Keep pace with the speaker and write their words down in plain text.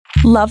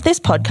Love this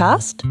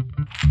podcast?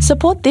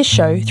 Support this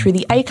show through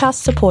the Acast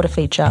supporter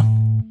feature.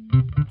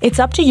 It's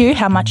up to you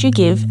how much you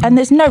give, and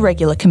there's no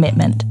regular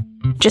commitment.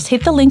 Just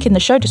hit the link in the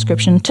show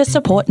description to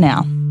support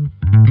now.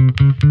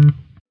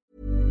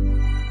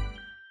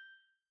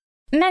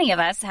 Many of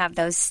us have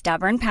those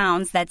stubborn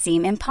pounds that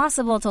seem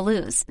impossible to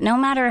lose, no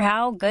matter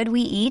how good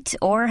we eat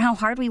or how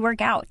hard we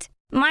work out.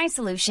 My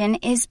solution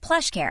is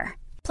PlushCare.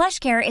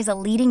 PlushCare is a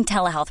leading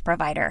telehealth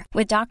provider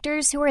with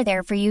doctors who are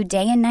there for you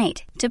day and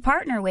night to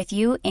partner with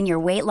you in your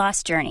weight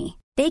loss journey.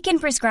 They can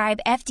prescribe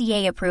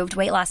FDA-approved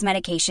weight loss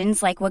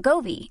medications like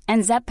Wegovy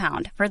and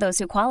Zepbound for those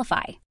who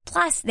qualify.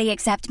 Plus, they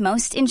accept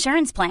most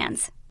insurance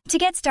plans. To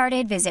get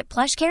started, visit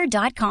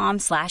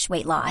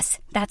plushcare.com/weightloss.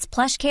 That's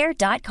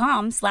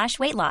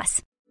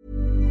plushcare.com/weightloss.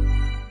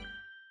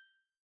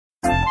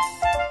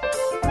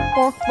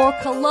 Bork, bork,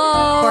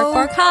 hello. Bork,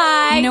 bork,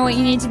 hi. You know what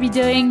you need to be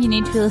doing? You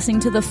need to be listening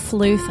to the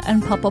Floof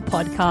and Papa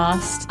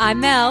podcast. I'm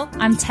Mel.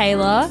 I'm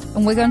Taylor,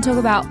 and we're going to talk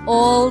about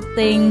all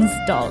things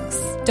dogs.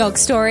 Dog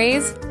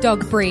stories,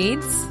 dog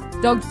breeds,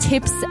 Dog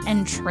tips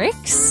and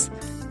tricks.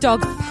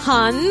 dog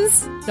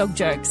puns, Dog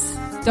jokes.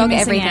 dog You're missing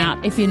everything.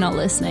 out if you're not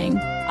listening.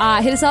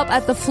 Hit us up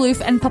at the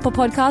Floof and Papa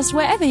podcast,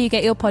 wherever you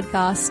get your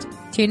podcast.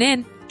 Tune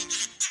in.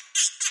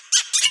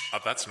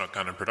 That's Not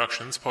Gunner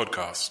Productions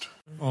podcast.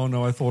 Oh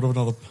no, I thought of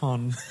another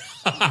pun.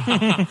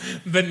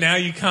 But now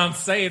you can't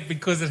say it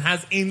because it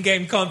has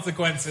in-game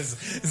consequences.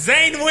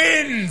 Zane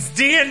wins!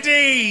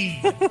 D&D!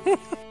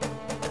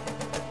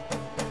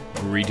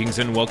 Greetings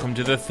and welcome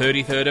to the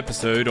 33rd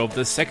episode of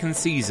the second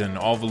season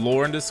of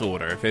Law and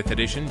Disorder, 5th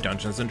edition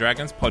Dungeons &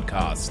 Dragons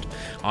podcast.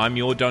 I'm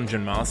your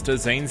Dungeon Master,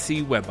 Zane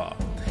C. Weber.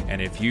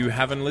 And if you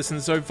haven't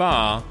listened so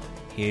far,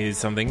 here's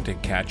something to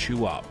catch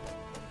you up.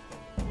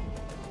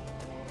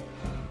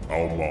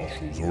 Our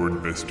marshals are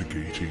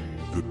investigating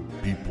the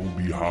people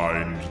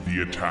behind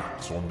the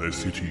attacks on their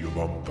city of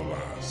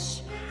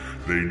Umthalas.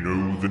 They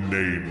know the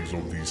names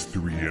of these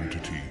three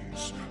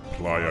entities: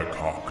 Playa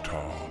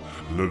Kaktar,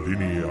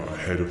 Lavinia,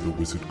 head of the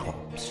Wizard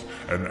Corps,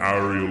 and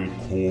Ariel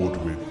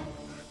Cordwin,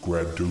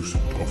 Grand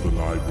Docent of the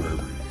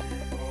Library.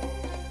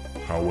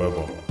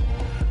 However,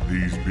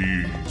 these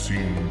beings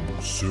seem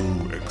so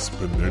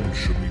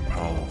exponentially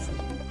powerful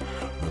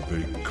that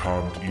they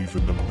can't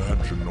even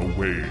imagine a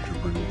way to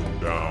bring them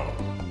down.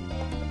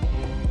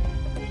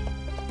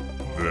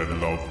 Their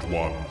loved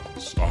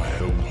ones are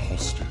held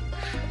hostage,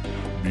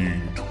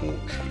 being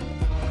tortured,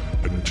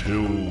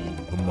 until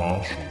the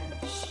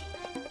marshals,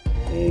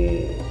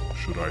 or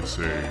should I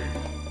say,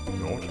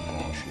 not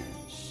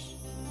marshals,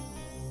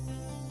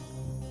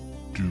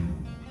 do the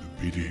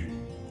bidding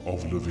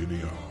of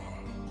Lavinia.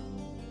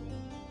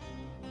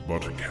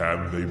 But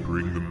can they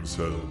bring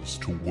themselves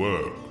to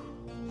work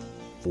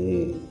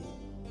for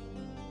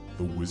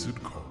the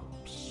Wizard Corps?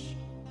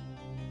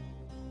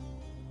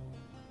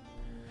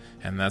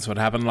 And that's what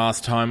happened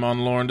last time on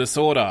Law and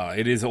Disorder.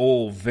 It is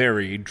all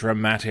very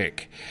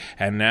dramatic.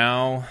 And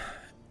now,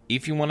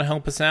 if you want to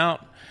help us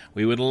out,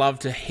 we would love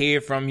to hear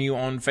from you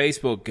on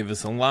Facebook. Give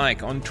us a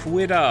like. On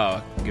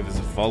Twitter, give us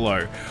a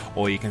follow.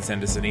 Or you can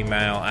send us an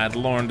email at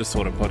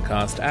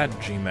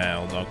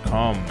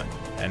lawanddisorderpodcast@gmail.com.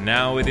 And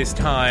now it is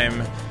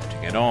time to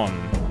get on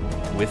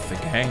with the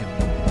game.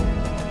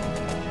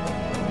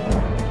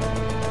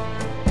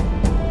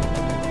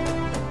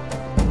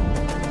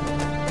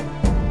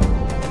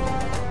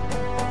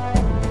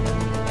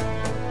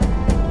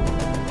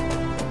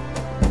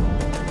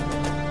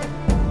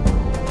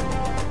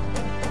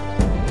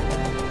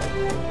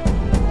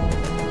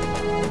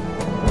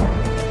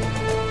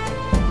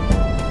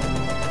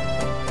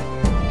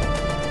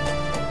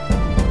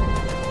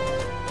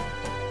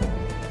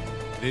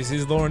 This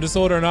is Law and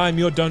Disorder, and I'm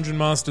your Dungeon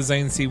Master,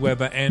 Zane C.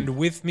 Weber, and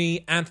with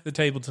me at the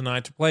table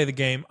tonight to play the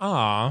game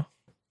are...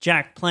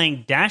 Jack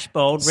playing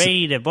Dashbold,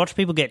 ready to watch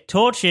people get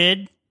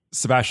tortured.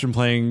 Sebastian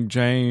playing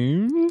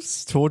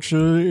James.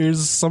 Torture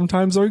is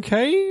sometimes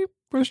okay?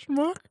 Question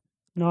mark?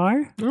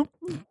 No. Nope.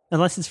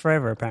 Unless it's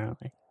forever,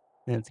 apparently.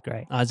 That's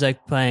great. Isaac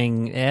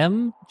playing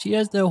M. She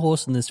has no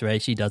horse in this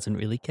race. She doesn't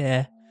really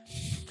care.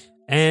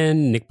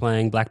 And Nick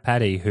playing Black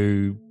Patty,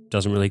 who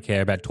doesn't really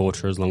care about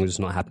torture as long as it's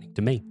not happening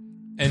to me.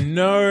 And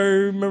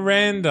no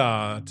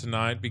Miranda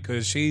tonight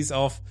because she's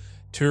off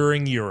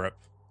touring Europe.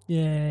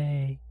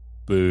 Yay.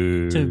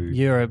 Boo. To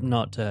Europe,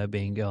 not to her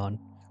being gone.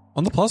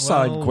 On the plus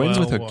side, Gwen's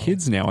with her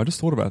kids now. I just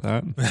thought about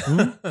that.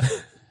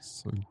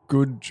 So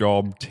good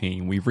job,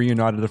 team. We've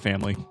reunited a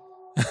family.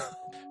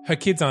 Her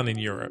kids aren't in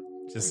Europe,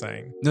 just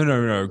saying.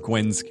 No.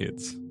 Gwen's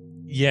kids.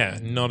 Yeah,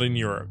 not in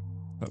Europe.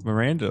 But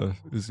Miranda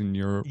is in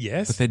Europe.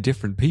 Yes. But they're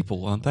different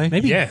people, aren't they?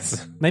 Maybe,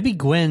 Yes. Maybe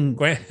Gwen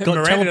got Miranda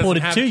doesn't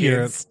teleported have to kids.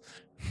 Europe.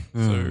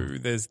 So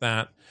there's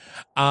that.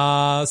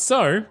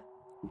 So,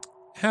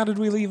 how did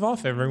we leave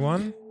off,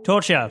 everyone?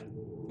 Torture.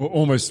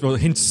 Well,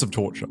 hints of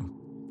torture.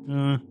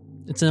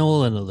 It's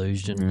all an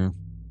illusion. Yeah.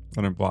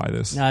 I don't buy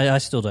this. No, I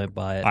still don't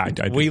buy it. I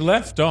do. We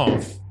left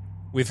off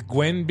with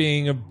Gwen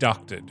being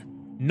abducted,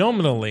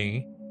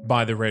 nominally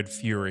by the Red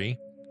Fury,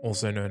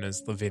 also known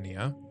as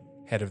Lavinia,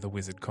 head of the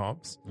Wizard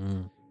Corps,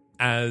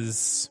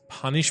 as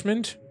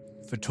punishment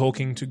for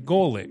talking to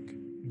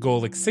Gorlick.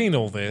 Gorlick seen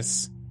all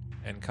this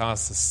and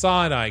casts a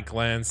side-eye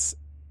glance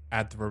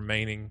at the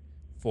remaining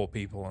 4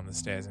 people on the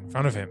stairs in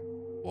front of him.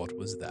 What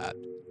was that?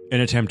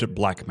 An attempt at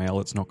blackmail.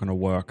 It's not going to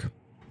work.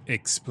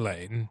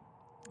 Explain.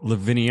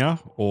 Lavinia,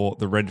 or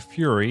the Red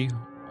Fury,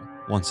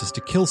 wants us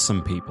to kill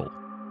some people.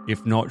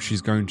 If not,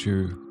 she's going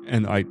to,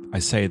 and I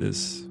say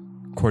this,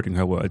 quoting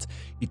her words,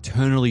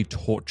 eternally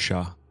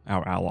torture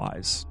our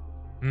allies.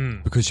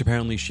 Because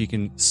apparently she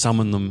can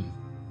summon them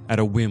at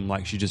a whim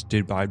like she just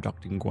did by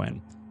abducting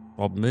Gwen.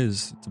 Problem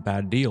is, it's a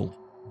bad deal.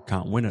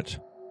 Can't win it.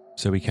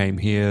 So we came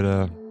here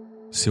to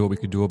see what we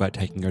could do about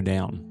taking her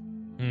down.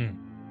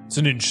 It's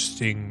an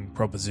interesting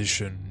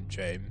proposition,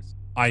 James.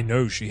 I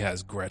know she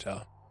has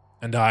Greta,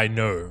 and I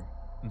know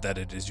that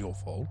it is your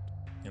fault.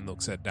 And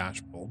looks at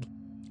Dashbold.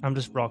 I'm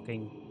just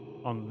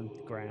rocking on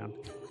the ground,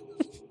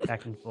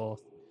 back and forth.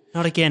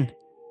 Not again.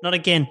 Not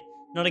again.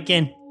 Not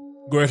again.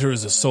 Greta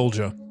is a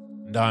soldier,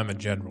 and I'm a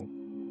general.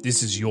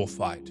 This is your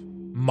fight.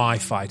 My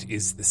fight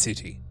is the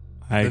city.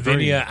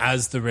 Lavinia,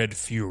 as the Red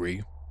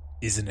Fury,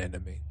 is an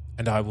enemy,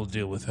 and I will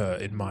deal with her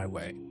in my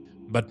way,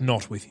 but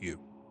not with you.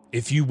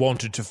 If you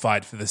wanted to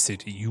fight for the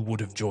city, you would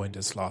have joined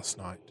us last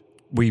night.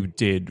 We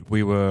did.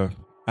 We were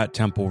at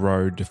Temple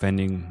Road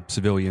defending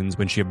civilians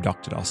when she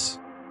abducted us.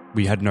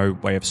 We had no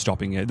way of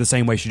stopping it. The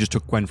same way she just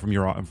took Gwen from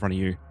in front of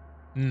you.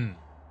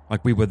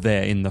 Like we were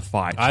there in the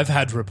fight. I've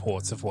had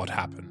reports of what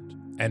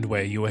happened, and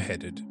where you were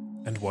headed,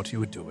 and what you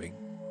were doing.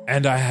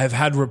 And I have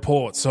had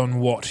reports on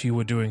what you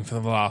were doing for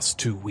the last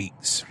 2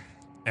 weeks.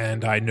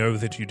 And I know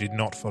that you did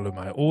not follow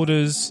my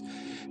orders,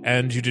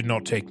 and you did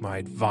not take my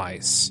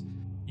advice.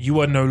 You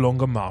are no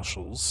longer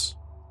marshals.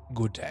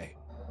 Good day.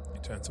 He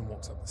turns and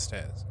walks up the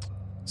stairs.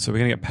 So we're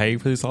going to get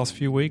paid for these last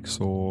few weeks,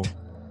 or...?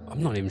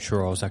 I'm not even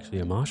sure I was actually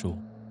a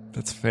marshal.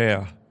 That's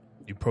fair.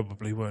 You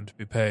probably weren't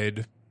be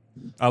paid.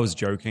 I was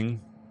joking.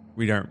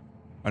 I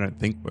don't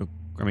think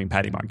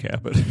Patty might care,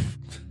 but...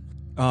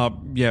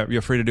 yeah,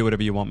 you're free to do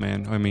whatever you want,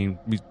 man. I mean,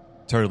 we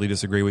totally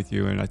disagree with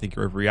you, and I think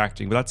you're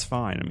overreacting, but that's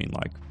fine. I mean,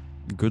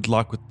 good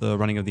luck with the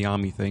running of the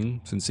army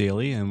thing,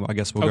 sincerely, and I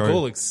guess we'll go...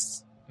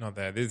 Gorlick's not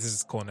there. This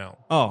is Cornell.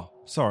 Oh,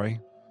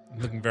 sorry. I'm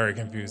looking very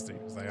confused. He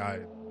was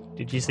like,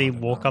 Did you see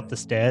walk up the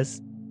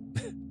stairs?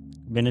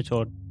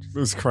 Minotaur. It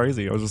was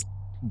crazy. I was just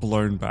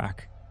blown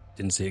back.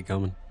 Didn't see it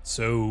coming.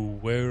 So,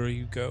 where are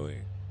you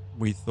going?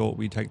 We thought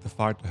we'd take the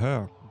fight to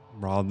her,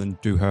 rather than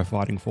do her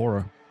fighting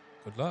for her.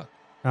 Good luck.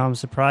 I'm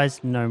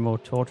surprised no more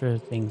torture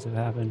things have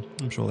happened.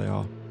 I'm sure they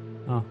are.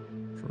 Oh.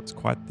 I'm sure it's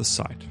quite the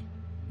sight.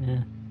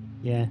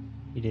 Yeah,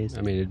 it is.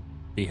 I mean, it'd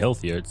be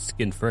healthier. It's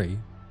skin-free.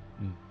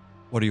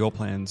 What are your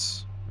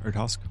plans,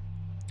 Otusk?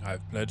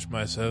 I've pledged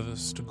my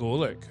service to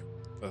Gorlick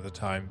for the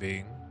time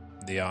being.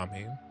 The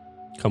army.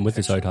 Come with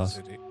us,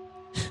 Otusk.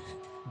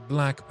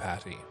 Black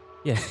Patty.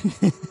 Yeah.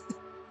 Give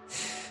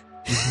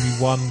me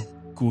one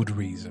good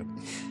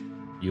reason.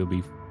 You'll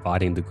be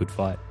fighting the good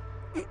fight.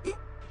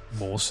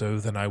 More so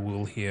than I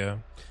will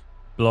here.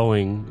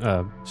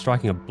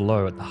 Striking a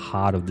blow at the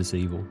heart of this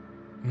evil.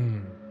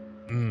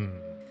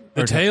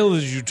 The tale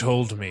that you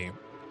told me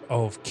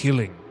of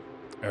killing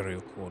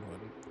Ariel Corwin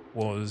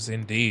was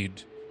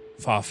indeed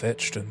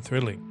far-fetched and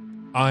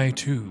thrilling. I,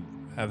 too,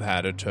 have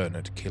had a turn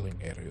at killing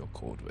Ariel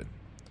Corwin.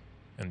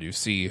 And you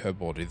see her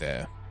body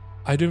there.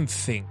 I don't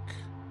think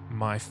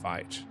my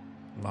fight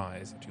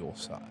lies at your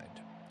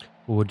side.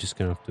 Well, we're just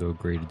going to have to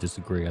agree to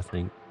disagree, I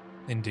think.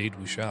 Indeed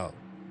we shall.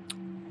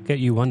 I'll get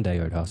you one day,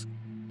 Otusk.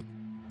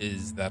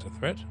 Is that a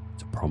threat?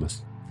 It's a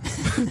promise.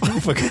 I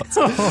forgot.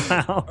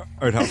 Wow.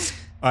 Otusk,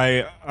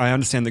 I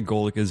understand that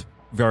Gorlick is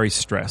very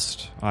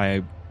stressed.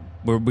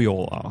 We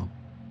all are.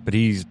 But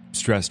he's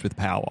stressed with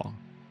power.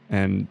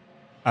 And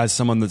as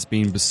someone that's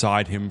been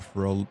beside him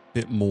for a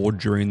bit more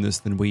during this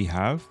than we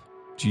have,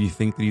 do you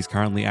think that he's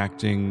currently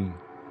acting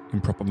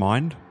in proper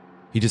mind?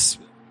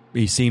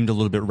 He seemed a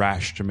little bit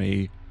rash to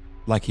me,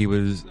 like he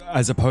was,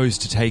 as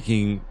opposed to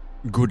taking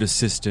good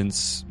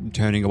assistance,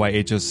 turning away,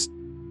 it just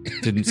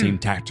didn't seem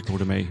tactical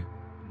to me.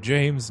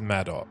 James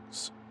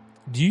Maddox,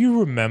 do you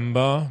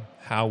remember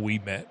how we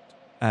met?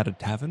 At a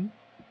tavern?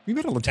 We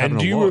met at a tavern. And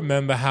do you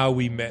remember how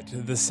we met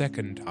the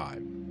second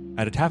time?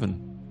 At a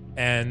tavern.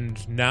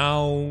 And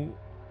now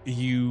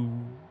you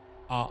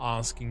are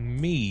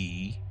asking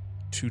me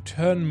to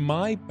turn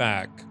my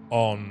back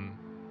on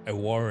a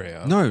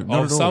warrior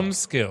of some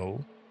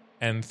skill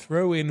and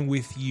throw in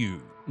with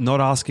you.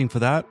 Not asking for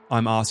that.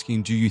 I'm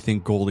asking, do you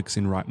think Gorlick's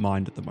in right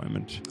mind at the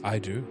moment? I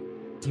do.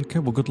 Okay,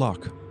 well, good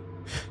luck.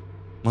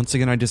 Once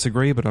again, I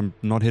disagree, but I'm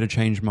not here to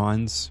change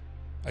minds.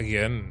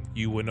 Again,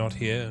 you were not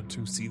here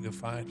to see the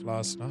fight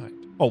last night.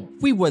 Oh,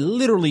 we were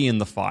literally in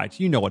the fight.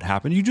 You know what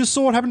happened. You just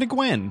saw what happened to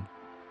Gwen.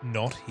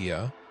 Not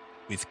here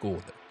with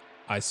Gorlick.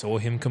 I saw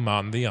him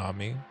command the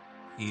army.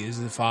 He is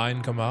a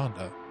fine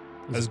commander.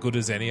 As good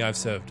as any I've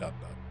served under.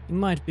 He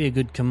might be a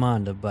good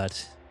commander,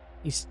 but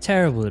he's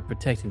terrible at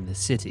protecting the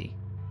city.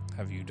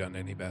 Have you done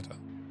any better?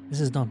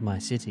 This is not my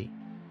city.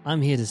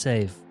 I'm here to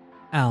save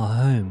our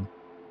home.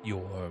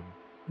 Your home.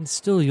 It's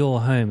still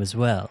your home as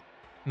well.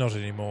 Not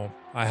anymore.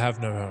 I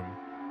have no home.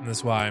 And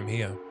that's why I'm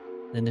here.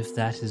 Then if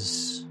that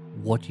is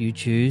what you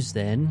choose,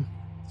 then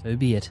so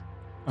be it.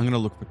 I'm going to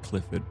look for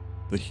Clifford,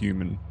 the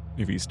human,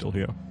 if he's still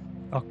here.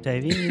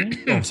 Octavian, you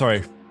mean? Oh,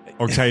 sorry.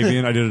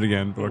 Octavian. I did it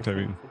again, but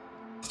Octavian.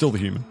 Still the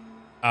human.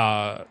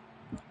 I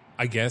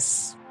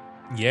guess,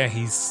 yeah,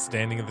 he's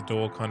standing at the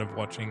door kind of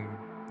watching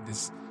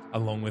this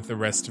along with the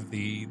rest of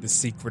the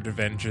secret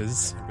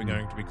Avengers. We're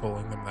going to be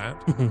calling them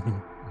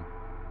that.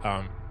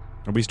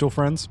 Are we still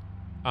friends?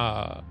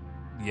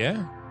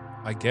 Yeah,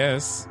 I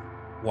guess.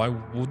 Why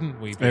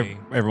wouldn't we be?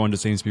 Everyone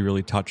just seems to be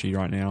really touchy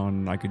right now,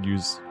 and I could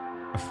use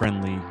a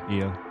friendly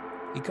ear.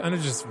 He kind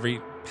of just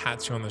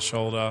pats you on the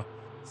shoulder.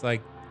 It's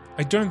like,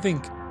 I don't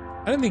think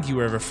you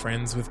were ever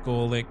friends with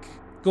Gorlick.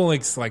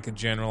 Gorlick's like a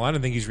general. I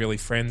don't think he's really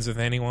friends with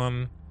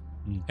anyone.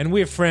 And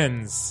we're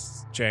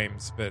friends,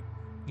 James, but,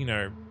 you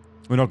know.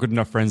 We're not good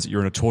enough friends that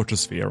you're in a torture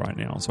sphere right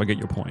now, so I get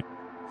your point.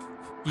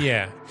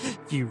 Yeah.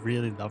 If you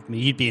really loved me,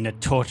 you'd be in a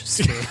torture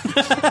sphere.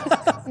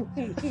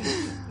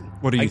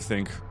 What do you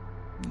think?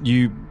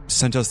 You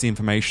sent us the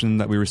information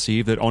that we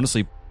received that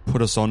honestly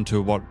put us on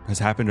to what has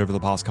happened over the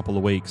past couple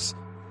of weeks.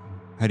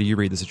 How do you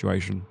read the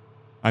situation?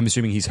 I'm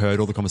assuming he's heard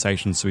all the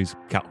conversations, so he's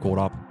caught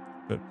up.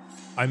 But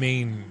I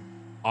mean,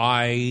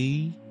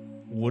 I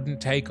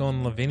wouldn't take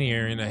on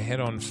Lavinia in a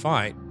head-on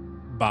fight,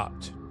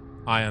 but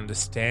I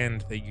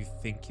understand that you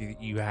think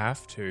you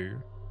have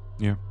to.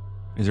 Yeah.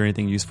 Is there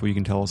anything useful you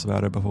can tell us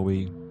about it before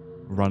we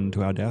run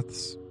to our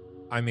deaths?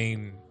 I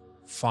mean,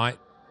 fight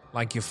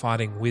like you're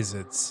fighting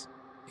wizards.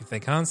 If they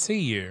can't see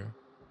you,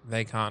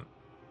 they can't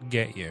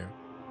get you.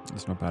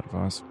 That's not bad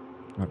advice.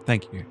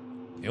 Thank you.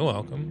 You're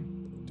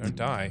welcome. Don't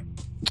die.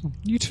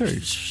 You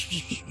too.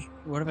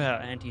 What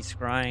about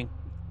anti-scrying?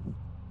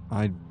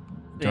 I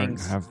don't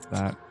Things. have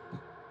that.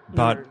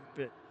 But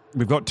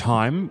we've got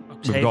time.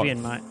 Octavian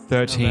We've might got know about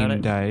 13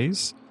 it.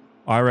 days.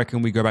 I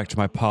reckon we go back to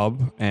my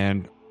pub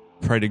and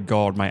pray to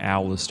God my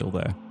owl is still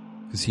there.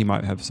 Because he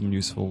might have some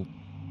useful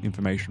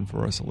information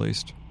for us at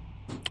least.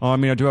 Oh, I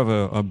mean, I do have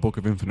a book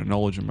of infinite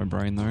knowledge in my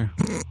brain, though.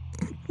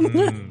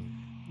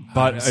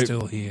 But I'm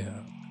still here.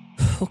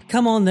 Well,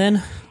 come on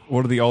then.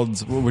 What are the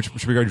odds? Which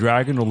should we go,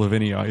 Dragon or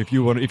Lavinia? If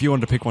you wanted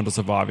to pick one to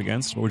survive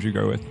against, what would you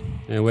go with?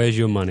 Yeah, where's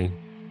your money?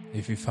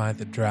 If you fight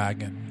the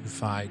dragon, you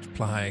fight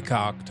Plague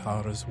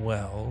Arctar as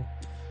well.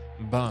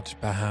 But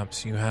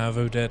perhaps you have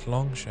Odette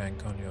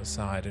Longshank on your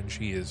side, and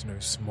she is no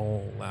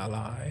small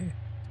ally.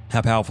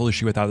 How powerful is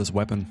she without this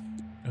weapon?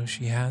 Oh,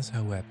 she has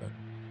her weapon.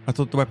 I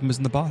thought the weapon was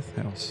in the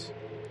bathhouse.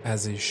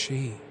 As is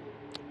she.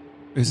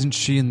 Isn't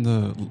she in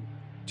the...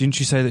 Didn't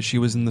you say that she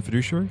was in the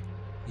fiduciary?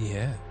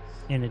 Yes.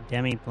 In a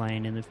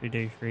demi-plane in the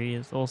fiduciary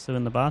is also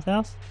in the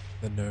bathhouse?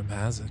 The gnome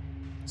has it.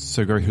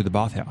 So go through the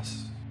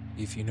bathhouse.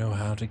 If you know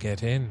how to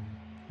get in,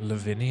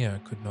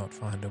 Lavinia could not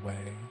find a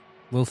way.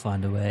 We'll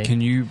find a way. Can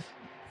you...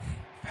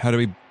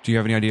 Do you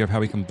have any idea of how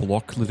we can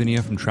block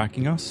Lavinia from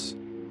tracking us?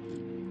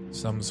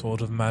 Some sort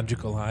of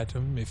magical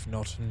item, if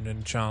not an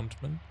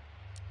enchantment.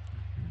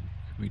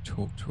 Can we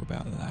talk to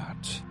about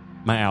that?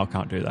 My owl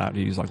can't do that.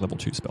 He's like level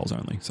 2 spells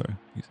only, so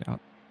he's out.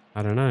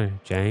 I don't know,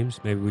 James.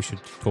 Maybe we should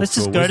talk Let's to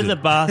just a go wizard. to the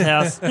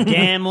bathhouse,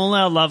 damn all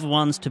our loved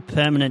ones to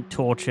permanent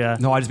torture.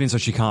 No, I just mean so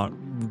she can't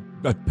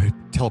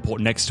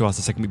teleport next to us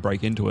the second we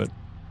break into it.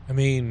 I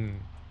mean,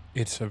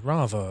 it's a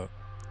rather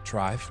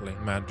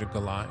trifling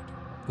magical item.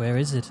 Where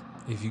is it?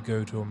 If you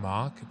go to a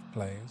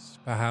marketplace,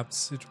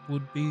 perhaps it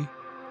would be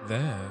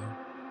there.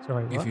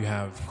 Sorry, If what? you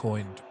have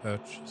coin to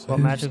purchase. What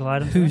magical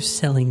item? Who's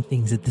selling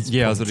things at this point?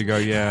 Yeah, I was going to go,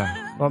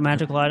 yeah. What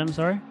magical item,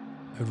 sorry?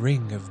 A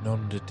ring of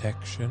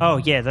non-detection. Oh,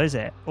 yeah, those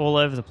are all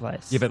over the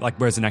place. Yeah, but like,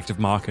 where's an active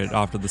market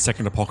after the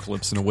second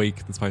apocalypse in a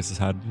week this place has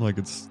had? Like,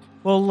 it's...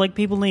 Well, like,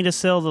 people need to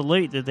sell the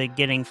loot that they're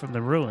getting from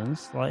the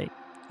ruins. Like,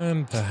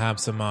 And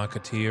perhaps a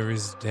marketeer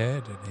is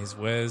dead and his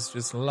wares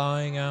just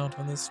lying out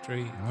on the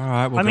street. All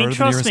right, we'll I go mean, to the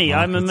trust nearest me,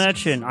 I'm a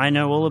markets. merchant. I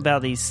know all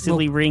about these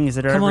silly Well, rings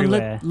that are Come on,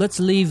 everywhere. let's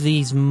leave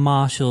these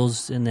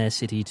marshals in their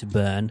city to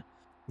burn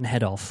and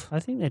head off. I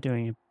think they're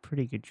doing a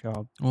pretty good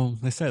job. Well,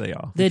 they say they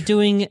are. They're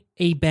doing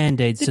a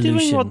band-aid They're solution.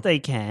 doing what they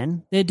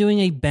can. They're doing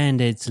a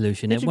band-aid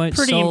solution. They're It won't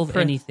pretty solve To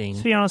anything.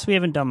 be honest, we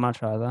haven't done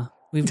much either.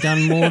 We've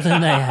done more than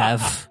they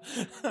have.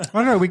 I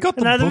don't know, we got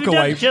the No, book we've done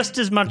away. just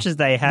as much as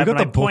they have. We got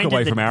and the I book away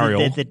pointed from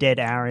Ariel. The dead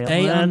Ariel.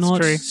 They are That's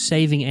not true.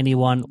 saving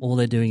anyone. All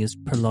they're doing is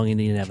prolonging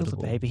the Kill the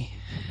inevitable. baby.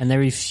 And they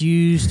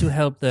refuse to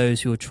help those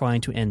who are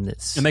trying to end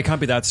this. And they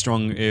can't be that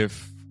strong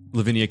if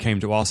Lavinia came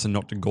to us and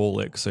not to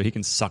Gorlick, so he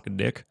can suck a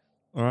dick.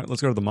 All right,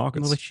 let's go to the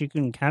markets. Well, she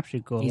couldn't capture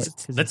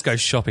Gorlick. Let's go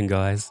shopping,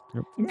 guys.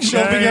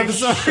 Shopping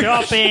episode.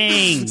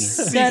 Shopping!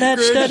 He's going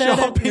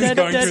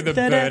through the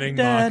burning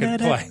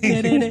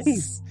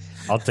marketplace.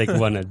 I'll take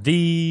one of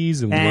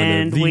these and one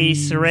And of these. we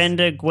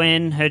surrender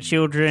Gwen, her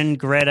children,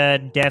 Greta,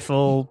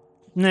 Defel,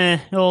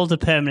 all to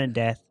permanent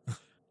death.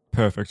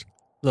 Perfect.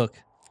 Look,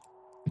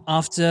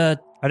 after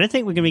I don't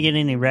think we're going to be getting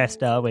any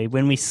rest, are we?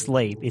 When we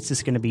sleep, it's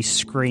just going to be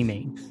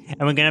screaming, and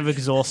we're going to have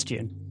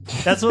exhaustion.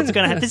 That's what's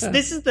going to happen.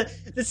 This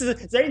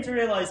is Zane's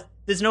realised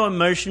there's no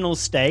emotional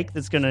stake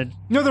that's going to.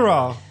 No, there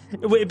are.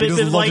 But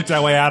just logic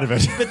our way out of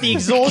it. But the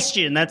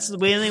exhaustion, that's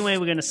the only way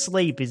we're going to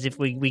sleep is if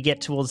we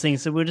get towards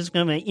things. So we're just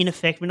going to, in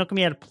effect, we're not going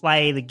to be able to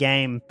play the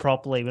game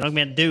properly. We're not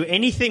going to be able to do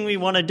anything we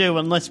want to do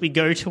unless we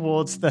go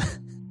towards the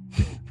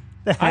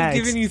hags. I've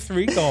given you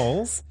 3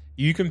 goals.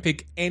 You can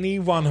pick any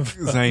one of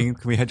them. Zane,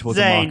 can we head towards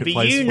the Zane, marketplace,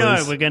 but you know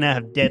please? we're going to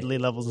have deadly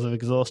levels of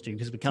exhaustion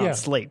because we can't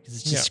sleep because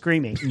it's just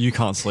screaming. You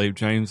can't sleep,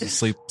 James. You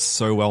sleep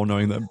so well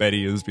knowing that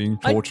Betty is being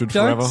tortured I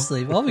don't forever.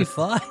 sleep. I'll be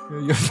fine.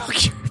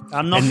 Fuck you.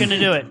 I'm not going to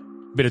do it.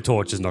 Bit of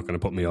torch is not going to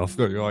put me off.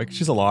 You're like,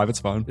 she's alive.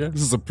 It's fine. Yeah.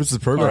 This is All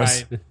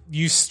progress. right.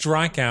 You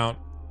strike out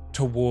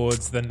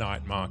towards the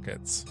night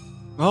markets.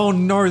 Oh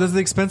no, those are the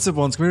expensive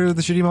ones. Can we go to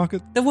the shitty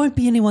market? There won't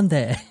be anyone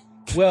there.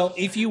 Well,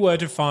 if you were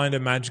to find a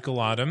magical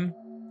item,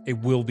 it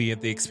will be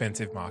at the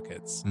expensive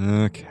markets.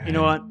 Okay. You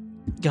know what,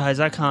 guys?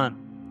 I can't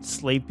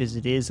sleep as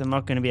it is. I'm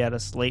not going to be able to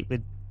sleep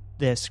with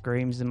their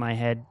screams in my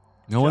head.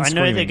 No one's I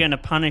know screaming. they're going to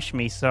punish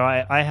me, so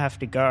I have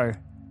to go.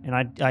 And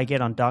I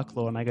get on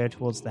Darklaw and I go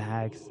towards the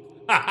hags.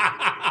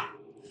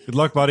 Good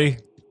luck, buddy.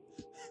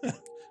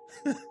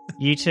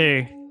 You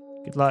too.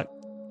 Good luck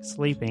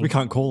sleeping. We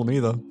can't call them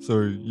either,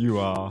 so you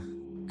are.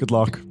 Good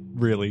luck,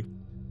 really.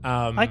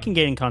 I can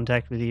get in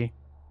contact with you.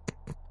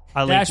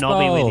 I'll leave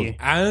Nobby with you.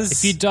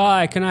 If you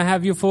die, can I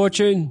have your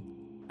fortune?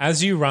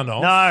 As you run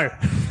off No.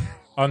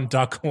 on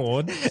Duck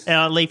Horde, And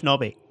I'll leave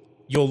Nobby.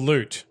 your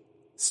loot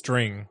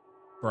string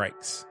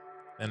breaks.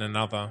 Then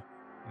another.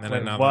 And then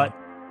Wait, another. what?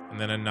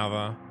 And then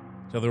another.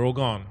 Till they're all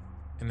gone.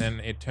 And then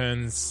it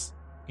turns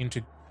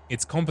into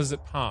its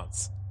composite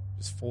parts.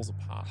 Just falls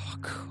apart.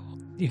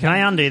 Can I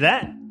undo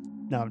that?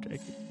 No, I'm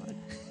joking.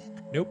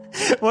 Nope.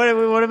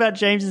 What about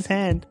James's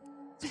hand?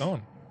 It's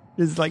gone.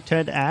 Does it like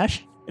turn to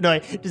ash? No,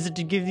 does it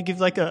give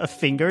like a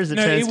finger as it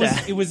No, turns it to was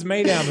ash? it was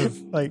made out of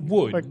Like,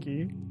 wood. fuck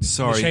you. In the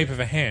Sorry. shape of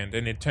a hand,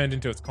 and it turned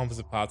into its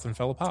composite parts and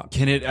fell apart.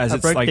 Can it, as I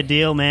it's broke like the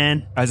deal,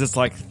 man. as it's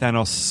like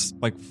Thanos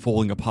like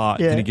falling apart,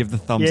 Yeah. can it give the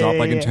thumbs Yeah, up yeah,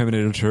 like in yeah.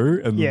 Terminator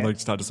 2 and Yeah.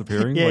 like start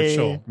disappearing? Yeah, like, yeah,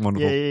 sure. yeah.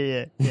 Wonderful.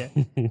 Yeah.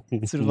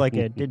 Sort of like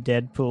a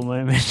Deadpool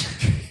moment.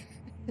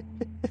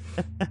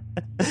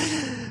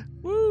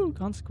 Woo,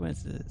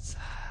 consequences.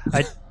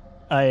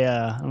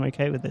 I'm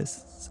okay with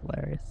this. It's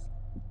hilarious.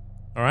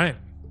 All right.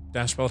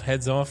 Dashbolt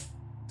heads off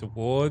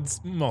towards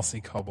Mossy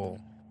Cobble.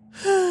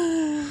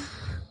 The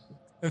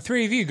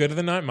 3 of you go to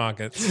the night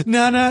markets.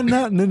 No.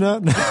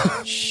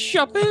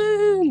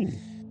 Shopping!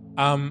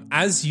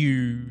 As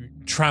you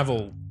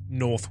travel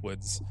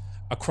northwards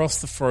across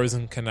the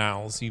frozen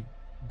canals,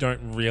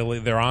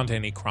 there aren't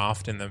any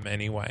craft in them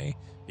anyway.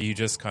 You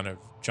just kind of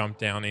jump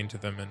down into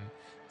them and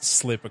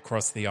slip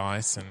across the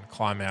ice and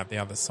climb out the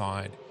other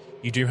side.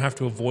 You do have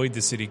to avoid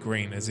the city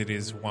green as it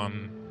is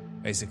one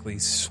basically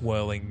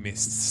swirling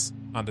mists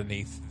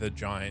underneath the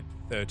giant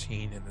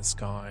 13 in the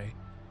sky.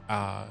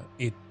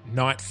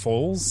 Night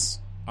falls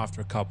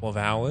after a couple of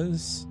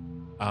hours.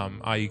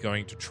 Are you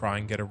going to try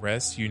and get a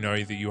rest? You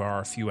know that you are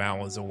a few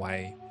hours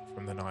away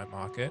from the night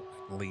market,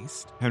 at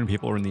least. How many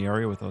people are in the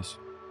area with us?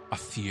 A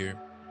few.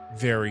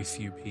 Very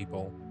few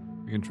people.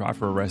 We can try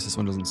for a rest. This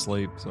one doesn't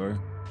sleep, so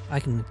I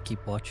can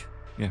keep watch.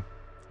 yeah.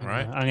 All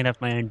right. I'm going to have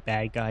my own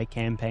bad guy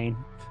campaign.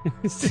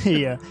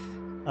 See ya.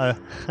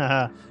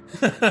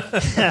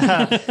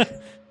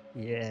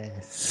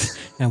 Yes.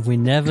 And we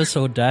never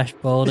saw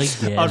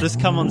Dashbolt again. I'll just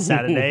come on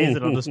Saturdays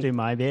and I'll just do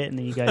my bit and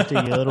then you guys do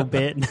your little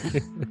bit.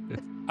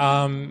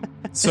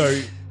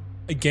 So,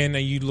 again, are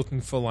you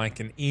looking for like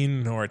an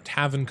inn or a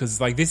tavern? Because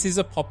like this is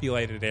a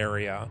populated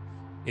area.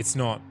 It's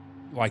not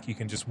like you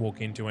can just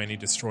walk into any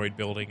destroyed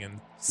building and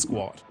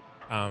squat.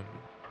 I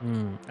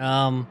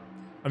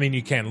mean,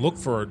 you can look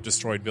for a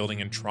destroyed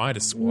building and try to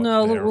squat.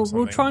 No, there or we'll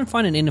something. try and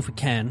find an inn if we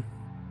can.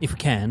 If we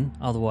can.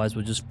 Otherwise,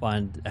 we'll just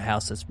find a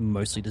house that's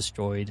mostly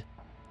destroyed.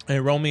 Hey,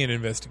 roll me an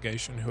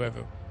investigation,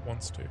 whoever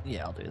wants to.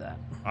 Yeah, I'll do that.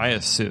 I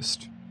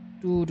assist.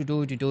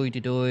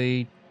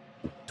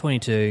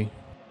 22.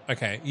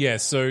 Okay, yeah.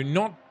 So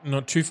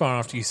not too far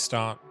after you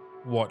start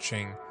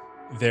watching,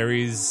 there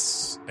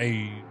is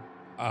it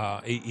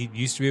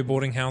used to be a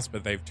boarding house,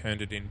 but they've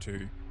turned it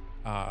into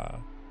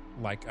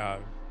like a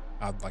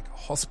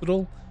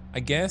hospital, I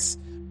guess.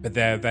 But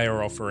they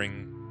are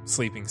offering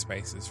sleeping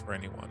spaces for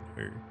anyone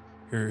who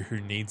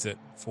needs it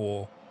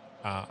for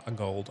a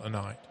gold a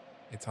night.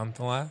 It's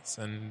Unthalas,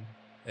 and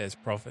there's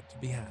profit to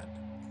be had.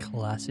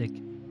 Classic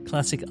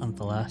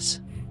Unthalas.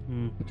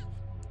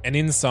 And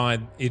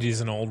inside, it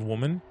is an old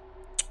woman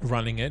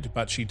running it,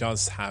 but she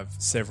does have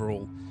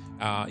several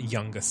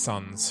younger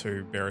sons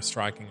who bear a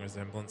striking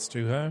resemblance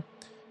to her,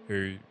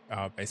 who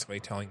are basically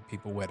telling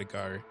people where to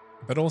go,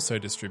 but also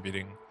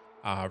distributing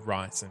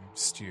rice and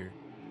stew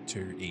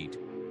to eat.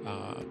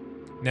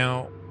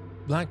 Now,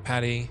 Black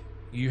Patty,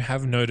 you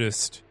have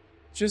noticed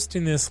just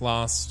in this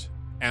last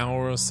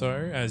hour or so,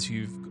 as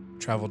you've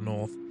traveled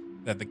north,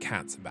 that the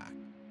cats are back.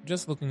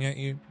 Just looking at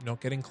you, not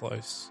getting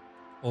close.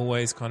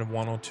 Always kind of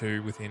one or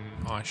two within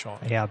eye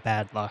shot. Yeah,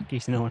 bad luck. You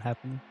know what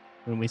happened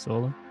when we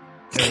saw them?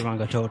 Everyone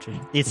got tortured.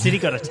 The city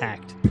got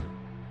attacked.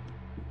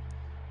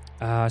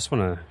 I just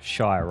want to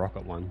shy a rock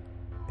at one.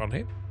 Roll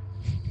hit.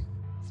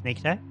 Sneak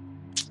attack?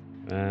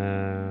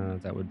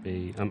 That would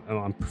be...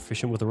 I'm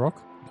proficient with a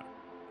rock? No.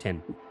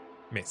 10.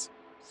 Miss.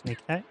 Sneak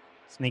attack?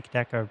 Sneak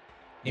attack a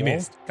You wall?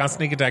 missed. Can't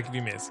sneak attack if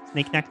you miss.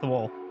 Sneak attack the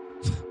wall.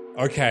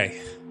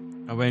 Okay.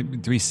 Oh,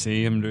 wait, do we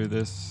see him do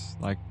this?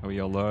 Like, are we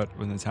alert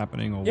when it's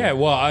happening? Or Yeah,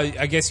 what? well,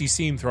 I guess you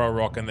see him throw a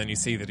rock and then you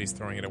see that he's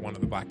throwing it at one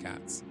of the black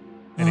cats.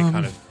 And it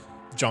kind of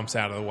jumps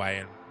out of the way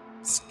and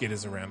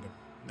skitters around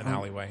an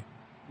alleyway.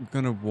 I'm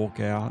going to walk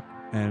out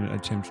and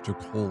attempt to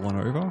call one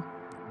over.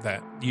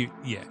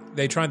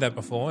 They tried that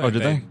before. Oh, and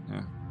did they?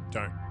 Yeah.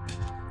 Don't.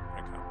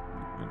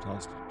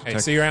 Fantastic. Okay,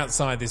 so you're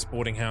outside this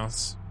boarding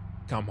house,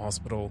 come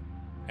hospital,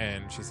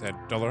 and she said,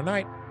 $1 a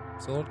night.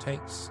 That's all it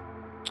takes.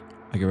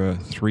 I give her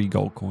 3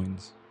 gold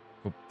coins.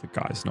 Well, the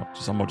guy's not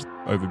just, I'm not just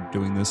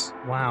overdoing this.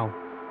 Wow.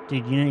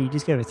 Dude, you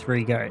just gave her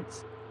 3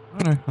 goats.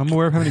 I don't know. I'm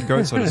aware of how many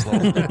goats I just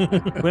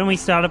lost. When we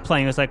started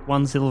playing, it was like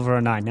 1 silver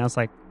a night. Now it's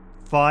like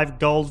 5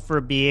 gold for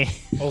a beer.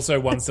 Also,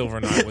 1 silver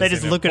a night. They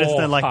just look at us,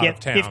 they're like,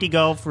 yep, 50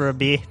 gold for a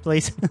beer,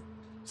 please.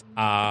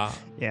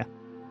 Yeah.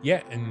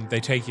 Yeah, and they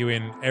take you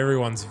in.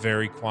 Everyone's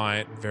very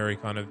quiet, very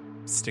kind of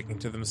sticking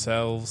to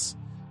themselves.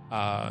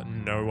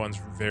 No one's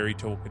very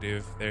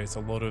talkative. There's a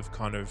lot of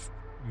kind of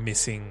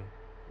missing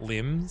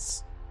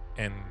limbs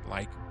and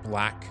like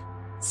black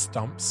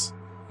stumps,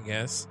 I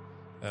guess,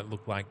 that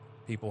look like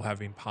people have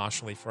been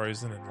partially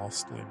frozen and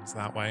lost limbs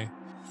that way.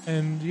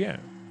 And yeah,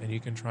 and you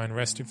can try and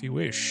rest if you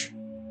wish,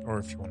 or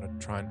if you want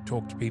to try and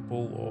talk to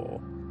people,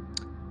 or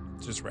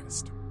just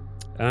rest.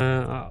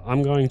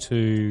 I'm going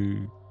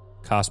to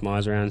cast my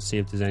eyes around and see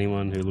if there's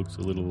anyone who looks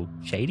a little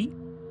shady.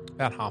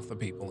 About half the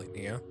people in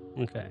here.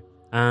 Okay.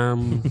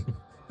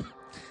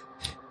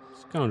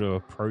 Just going to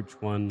approach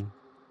one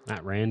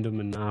at random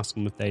and ask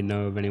them if they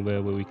know of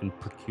anywhere where we can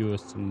procure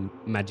some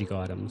magic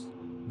items.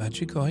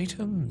 Magic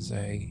items,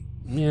 eh?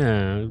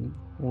 Yeah.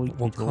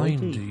 What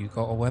kind? You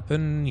got a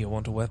weapon? You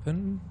want a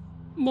weapon?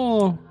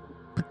 More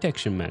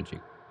protection magic.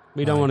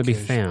 We don't want to be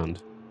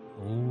found.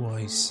 Oh,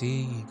 I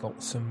see. You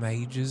got some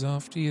mages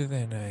after you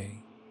then, eh?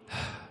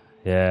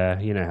 Yeah,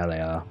 you know how they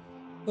are.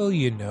 Well,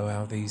 you know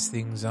how these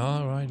things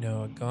are. I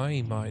know a guy.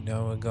 He might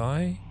know a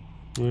guy.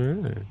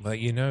 Yeah. But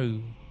you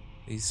know,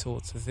 these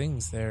sorts of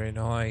things, they're in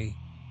high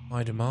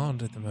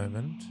demand at the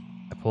moment.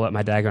 I pull out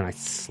my dagger and I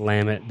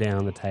slam it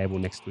down the table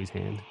next to his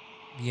hand.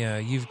 Yeah,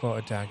 you've got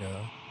a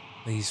dagger.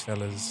 These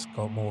fellas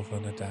got more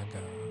than a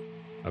dagger.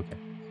 Okay.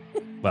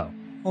 Well,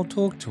 I'll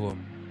talk to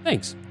them.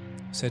 Thanks.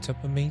 Set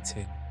up a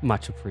meeting.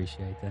 Much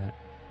appreciate that.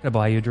 Can I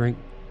buy you a drink?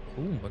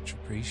 Oh, much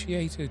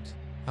appreciated.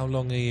 How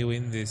long are you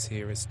in this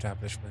here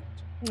establishment?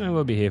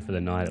 We'll be here for the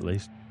night at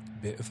least.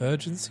 Bit of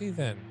urgency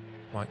then.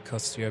 Might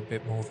cost you a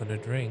bit more than a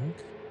drink.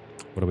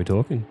 What are we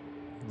talking?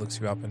 Looks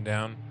you up and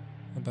down.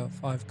 About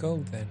 5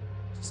 gold then.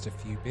 Just a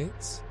few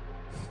bits.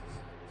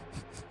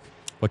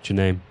 What's your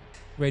name?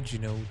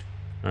 Reginald.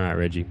 All right,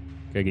 Reggie.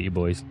 Go get your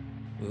boys.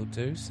 Will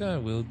do, sir.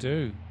 Will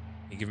do.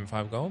 You give him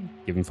 5 gold?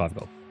 Give him 5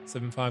 gold.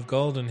 5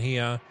 gold, and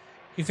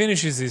he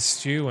finishes his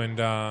stew, and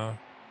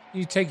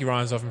you take your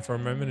eyes off him for a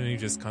moment, and he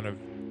just kind of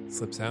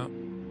slips out.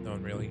 No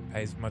one really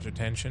pays much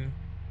attention,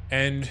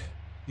 and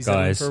he's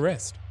out for a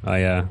rest.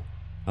 I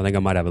think I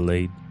might have a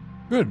lead.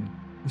 Good.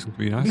 This would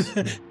be nice.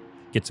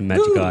 Get some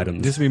magic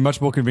items. This would be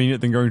much more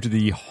convenient than going to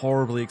the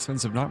horribly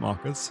expensive night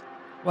markets.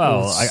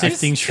 Well,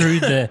 sifting through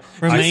the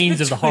remains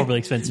of the horribly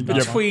expensive night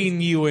market. Between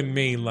you and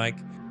me, like,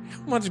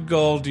 how much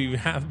gold do you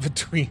have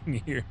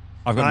between you?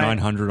 I've got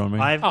 900 on me.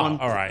 I have all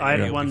right. I have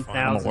Yeah,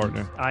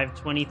 1,000. I have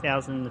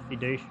 20,000 in the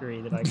fiduciary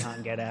that I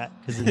can't get at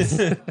because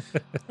it's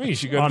You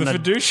should go to the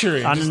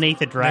fiduciary. underneath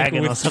a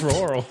dragon or something.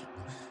 withdrawal.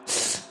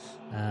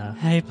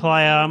 Hey,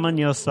 player, I'm on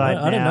your side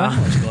I don't know now.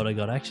 how much gold I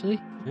got, actually.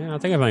 Yeah, I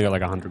think I've only got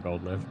like 100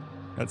 gold left.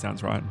 That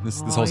sounds right. This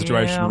whole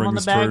situation I'm on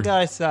rings the bad true.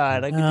 guy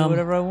side. I can do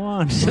whatever I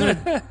want. Spend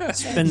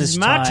This this is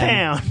my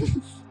time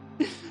town.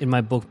 in my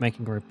book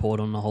making a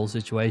report on the whole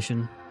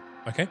situation.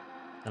 Okay.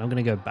 And I'm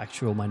going to go back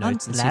through all my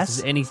notes and see if Lass,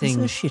 there's anything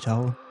this is a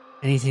shithole.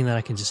 anything that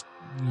I can just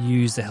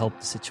use to help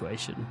the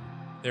situation.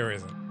 There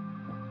isn't.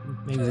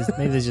 Maybe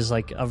there's just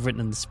like I've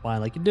written in the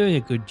spine, like, you're doing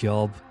a good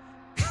job.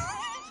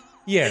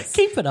 Yes.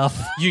 Keep it up.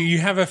 You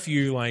have a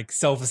few like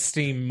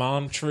self-esteem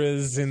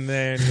mantras in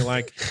there, and you're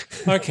like,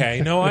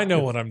 okay, no, I know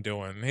what I'm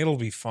doing. It'll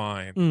be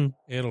fine.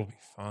 It'll be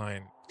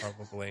fine,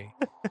 probably.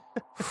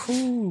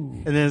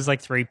 And there's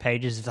like 3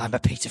 pages of I'm a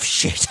piece of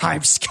shit.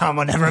 I'm scum.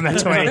 I never meant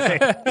to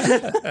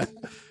anything.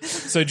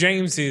 So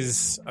James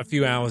is a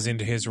few hours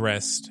into his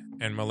rest,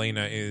 and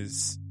Melina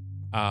is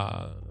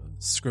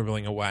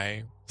scribbling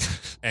away,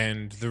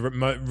 and the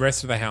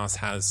rest of the house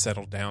has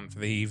settled down for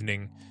the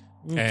evening.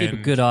 Keep a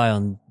good eye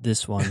on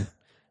this one.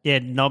 Yeah,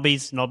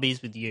 Nobby's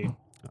with you.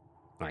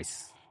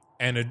 Nice.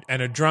 And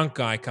a drunk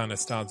guy kind of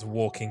starts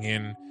walking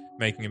in,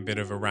 making a bit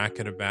of a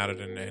racket about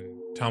it,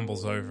 and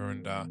tumbles over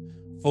and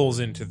falls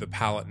into the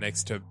pallet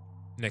next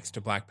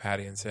to Black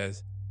Patty and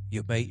says,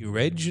 Your mate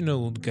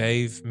Reginald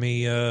gave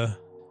me a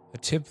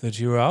tip that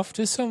you're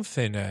after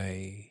something,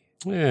 eh?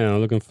 Yeah,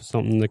 looking for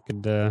something that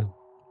could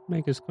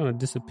make us kind of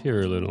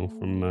disappear a little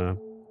from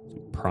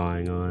some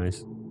prying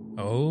eyes.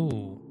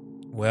 Oh,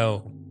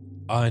 well,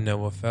 I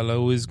know a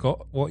fellow who's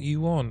got what you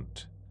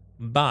want,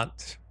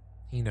 but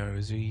he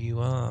knows who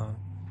you are,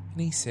 and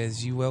he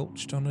says you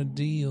welched on a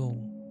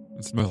deal.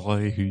 It's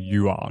mostly who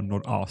you are,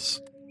 not us.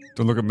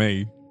 Don't look at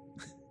me.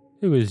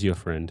 Who is your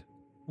friend?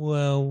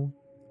 Well,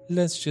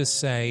 let's just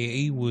say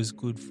he was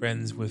good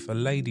friends with a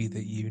lady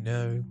that you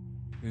know,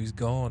 who's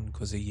gone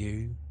because of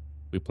you.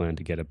 We plan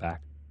to get her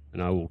back,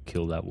 and I will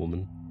kill that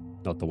woman.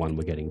 Not the one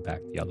we're getting back,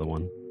 the other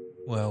one.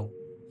 Well,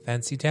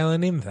 fancy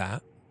telling him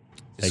that?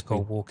 Just Take go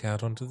me. walk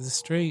out onto the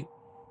street.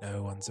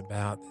 No one's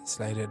about this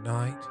late at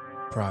night.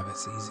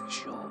 Privacy's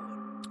assured.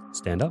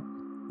 Stand up.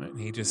 Right, and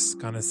he just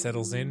kind of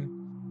settles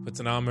in, puts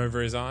an arm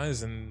over his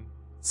eyes, and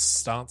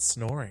starts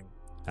snoring.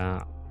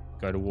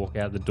 Go to walk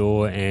out the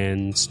door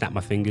and snap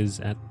my fingers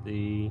at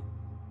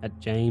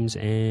James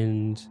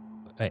and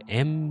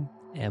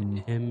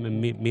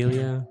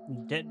Amelia.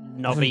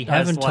 Nobby I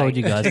haven't has, told like,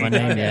 you guys my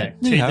name yet.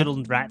 two You have?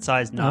 little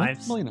rat-sized No?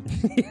 knives. Well,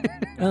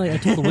 I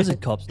told the wizard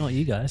cops, not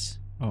you guys.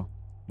 Oh,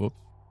 whoops.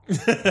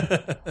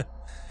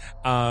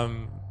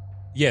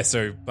 Yeah,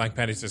 so Black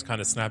Patty's just kind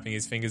of snapping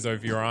his fingers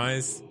over your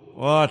eyes.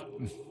 What?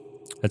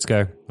 Let's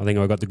go. I think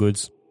I got the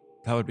goods.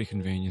 That would be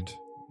convenient.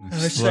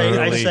 I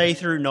say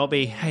through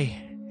Nobby,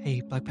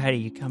 hey, Black Patty,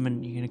 you're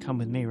gonna come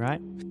with me,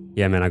 right?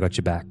 Yeah, man, I got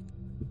your back.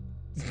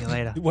 See you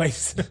later.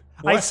 Wait, I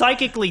what?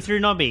 psychically through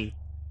Nobby.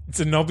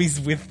 So Nobby's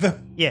with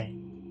them? Yeah.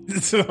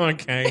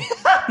 Okay.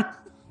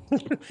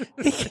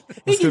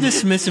 He can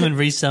dismiss him and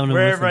resummon him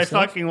Wherever I with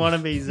himself. fucking want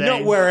to be, Zane.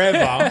 Not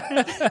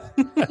wherever.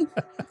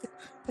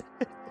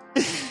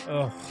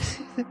 Oh.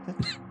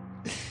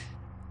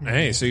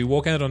 Hey, so you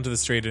walk out onto the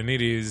street and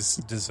it is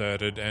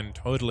deserted and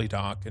totally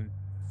dark and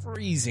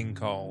freezing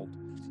cold.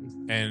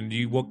 And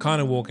you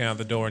kind of walk out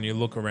the door and you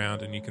look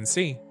around and you can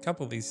see a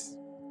couple of these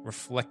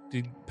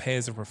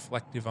pairs of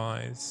reflective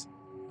eyes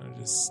that are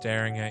just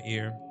staring at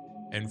you.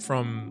 And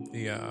from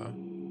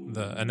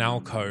an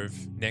alcove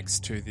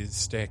next to the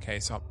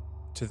staircase up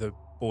to the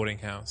boarding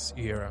house,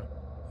 you hear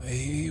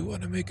you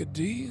want to make a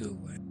deal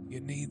and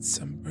you need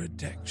some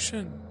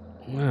protection.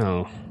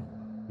 Well,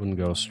 wouldn't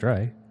go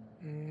astray.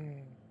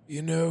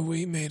 You know,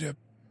 we made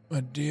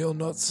a deal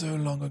not so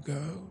long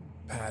ago,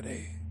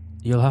 Paddy.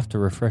 You'll have to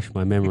refresh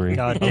my memory.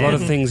 God A lot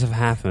of damn. things have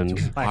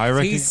happened. I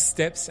reckon. He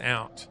steps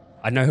out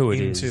I know who it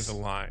into is. the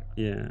light.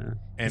 Yeah.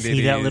 And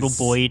See that little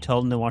boy you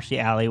told him to watch the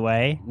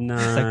alleyway? No.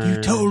 It's like,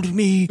 you told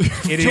me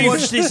It to is-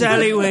 watch this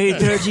alleyway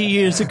 30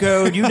 years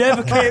ago and you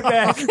never came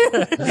back.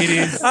 It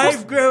is.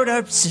 I've grown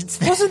up since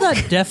then. Wasn't that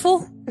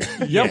Defil?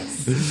 Yep.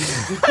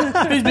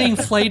 Who's being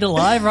flayed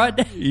alive right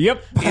now?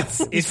 Yep.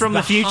 It's from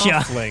the future.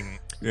 Halfling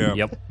Yeah.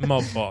 Yep.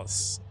 mob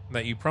boss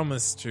that you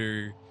promised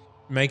to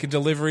make a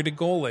delivery to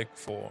Gorlick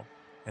for.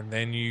 And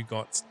then you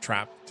got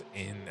trapped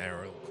in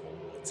Errol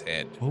Corwin's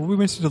head. What were we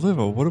meant to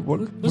deliver? What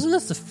Wasn't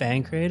this the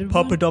fan created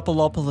one?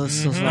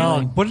 Papadopoulos or something.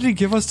 Oh, what did he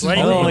give us to Wait,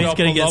 deliver? oh, he's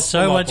going to get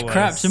so much Papadopoulos.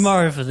 crap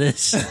tomorrow for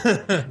this.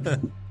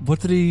 What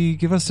did he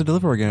give us to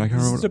deliver again? I can't This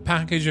remember. is a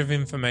package of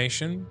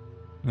information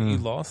you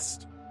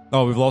lost.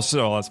 Oh, we've lost it.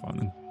 Oh, that's fine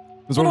then.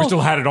 Because when we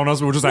still had it on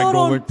us, we were just like, Not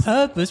on like,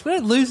 purpose. We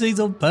don't lose things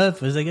on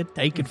purpose. They get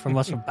taken from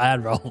us for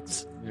bad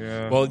rolls.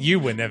 yeah. Well, you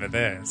were never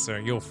there, so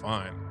you're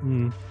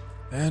fine.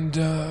 And,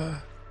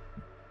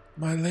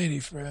 my lady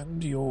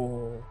friend,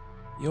 your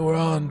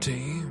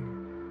auntie,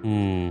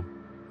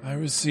 I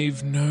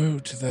received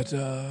note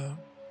that,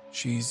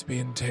 she's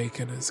been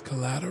taken as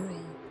collateral.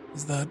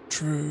 Is that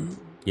true,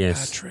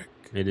 Yes. Patrick?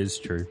 It is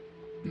true.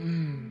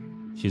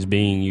 She's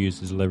being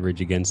used as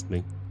leverage against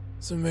me.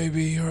 So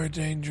maybe you're a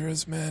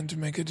dangerous man to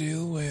make a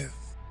deal with.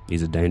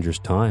 These are dangerous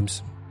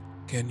times.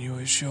 Can you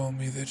assure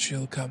me that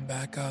she'll come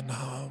back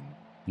unharmed?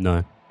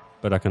 No.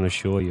 But I can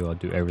assure you I'll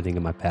do everything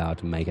in my power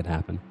to make it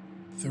happen.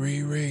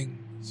 3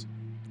 rings.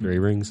 3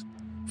 rings.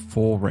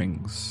 4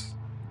 rings.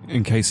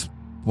 In case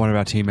one of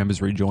our team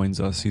members rejoins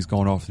us, he's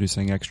gone off to do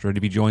something extra.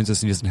 If he joins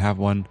us and he doesn't have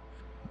one,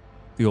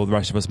 the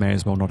rest of us may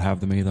as well not have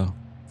them either.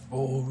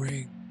 4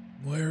 ring.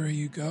 Where are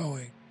you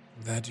going?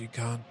 That you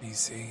can't be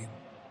seen.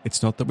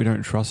 It's not that we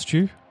don't trust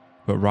you,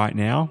 but right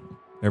now,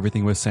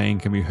 everything we're saying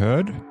can be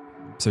heard,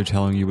 so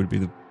telling you would be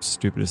the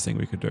stupidest thing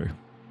we could do.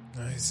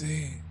 I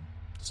see.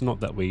 It's not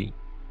that we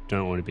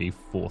don't want to be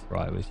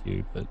forthright with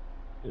you, but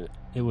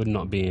it would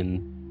not be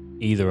in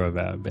either of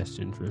our best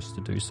interests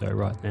to do so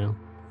right now.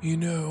 You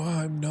know,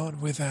 I'm not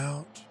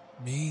without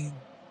means.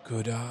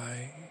 Could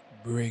I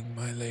bring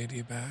my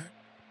lady back?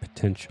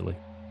 Potentially.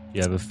 Do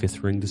you have a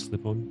 5th ring to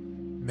slip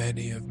on?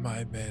 Many of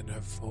my men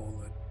have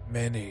fallen.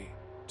 Many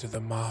to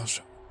the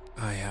marshal.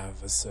 I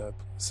have a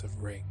surplus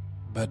of ring,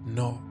 but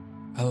not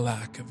a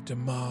lack of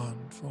demand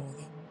for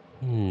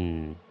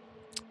them.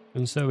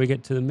 And so we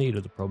get to the meat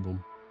of the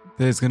problem.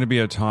 There's going to be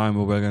a time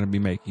where we're going to be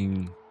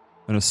making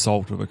an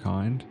assault of a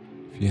kind.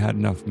 If you had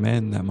enough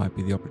men, that might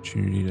be the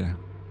opportunity to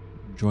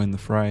join the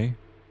fray.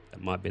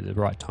 That might be the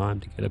right time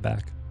to get it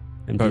back.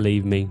 And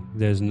believe me,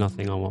 there's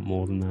nothing I want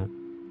more than that.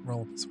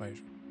 Roll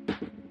persuasion.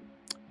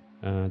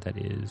 That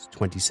is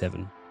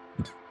 27.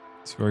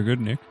 It's very good,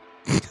 Nick.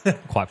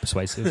 Quite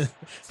persuasive.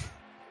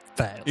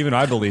 Fail. Even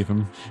I believe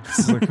him.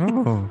 It's like,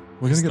 oh,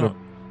 we're going to get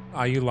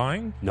Are you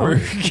lying? No.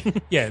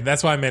 Yeah,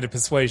 that's why I made it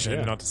persuasion,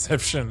 Yeah. not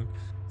deception.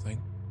 It's like,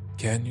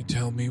 can you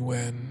tell me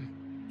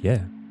when?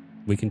 Yeah,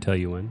 we can tell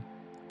you when.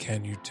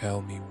 Can you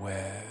tell me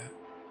where?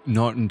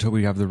 Not until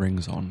we have the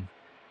rings on,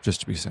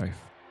 just to be safe.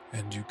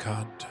 And you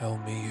can't tell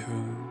me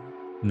who?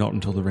 Not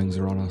until the rings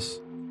are on us.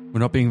 We're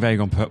not being vague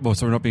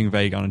we're not being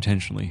vague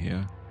unintentionally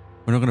here.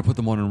 We're not going to put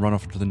them on and run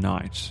off into the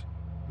night.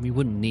 We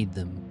wouldn't need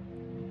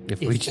them.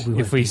 If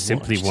If we we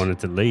simply watched. wanted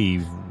to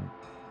leave,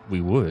 we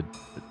would.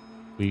 But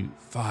we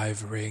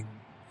 5 ring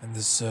and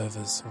the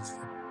service of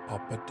the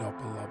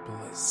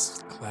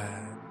Papadopoulos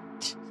clan.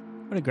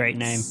 What a great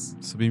name.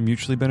 This will be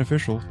mutually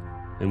beneficial.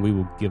 and we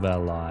will give our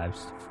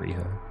lives to free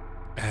her.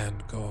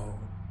 And gold.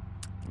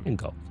 And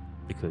gold.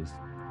 Because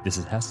this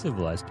is how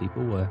civilized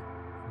people were.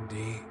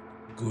 Indeed.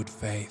 Good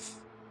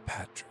faith,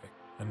 Patrick.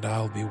 And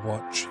I'll be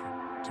watching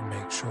to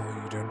make sure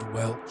you don't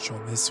welch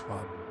on this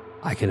one.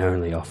 I can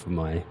only offer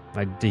my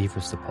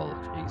deepest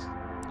apologies.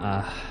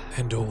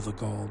 And all the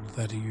gold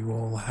that you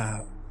all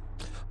have.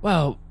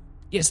 Well,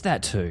 yes,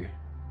 that too.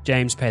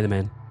 James, pay the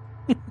man.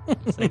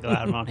 So glad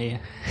I'm not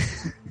here.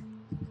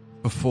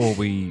 Before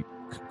we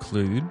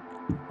conclude,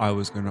 I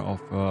was going to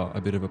offer a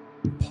bit of a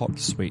pot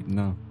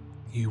sweetener.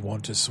 You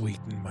want to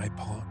sweeten my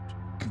pot?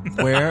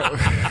 Where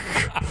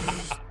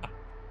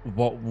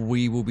what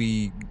we will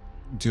be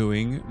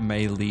doing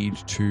may lead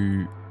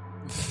to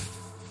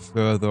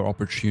further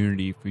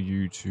opportunity for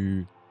you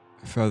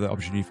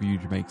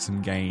to make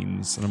some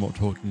gains, and I'm not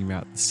talking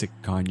about the sick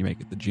kind you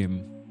make at the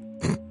gym.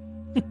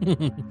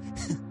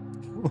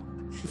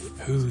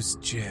 Who's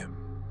Jim?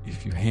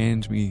 If you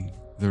hand me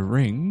the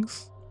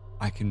rings,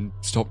 I can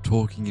stop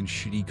talking in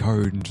shitty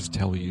code and just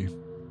tell you.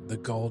 The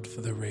gold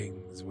for the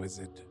rings,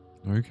 wizard.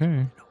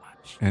 Okay.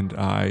 And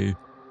I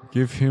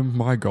give him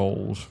my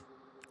gold.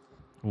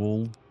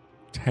 All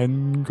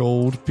 10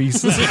 gold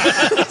pieces.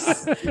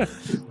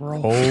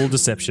 Whole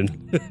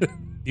deception.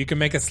 You can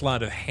make a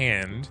sleight of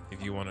hand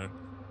if you want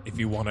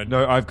to.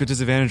 No, I've got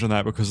disadvantage on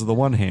that because of the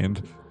one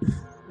hand.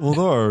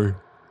 Although,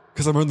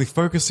 because I'm only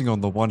focusing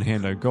on the one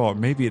hand I got,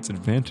 maybe it's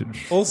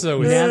advantage.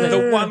 Also, it's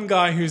the one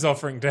guy who's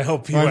offering to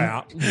help you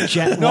out.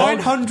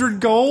 900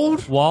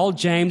 gold? While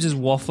James is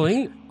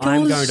waffling, I'm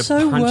Gold going is to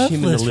so punch him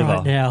in the worthless liver.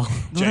 right now.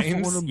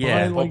 James?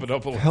 Yeah.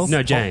 Papadopoulos. Health No,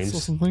 pots James. Or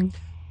something?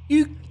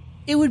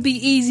 It would be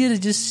easier to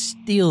just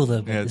steal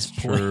them Yeah, at it's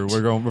this point. true.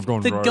 We've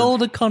gone The rogue.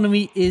 gold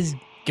economy is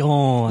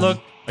gone. Look,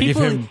 I give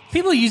him-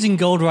 people are using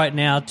gold right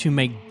now to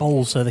make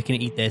bowls so they can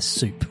eat their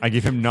soup. I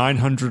give him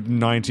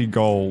 990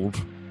 gold.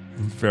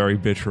 I'm very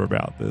bitter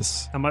about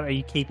this. how much are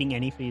you keeping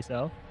any for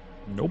yourself?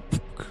 Nope.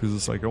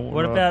 Because I don't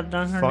What want about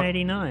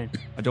 989?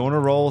 I don't want to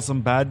roll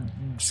some bad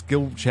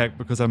skill check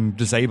because I'm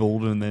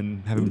disabled and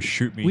then have him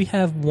shoot me. We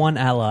have one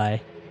ally.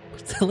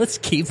 So let's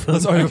keep them.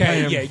 Let's overpay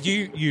Okay, him.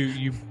 yeah,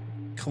 you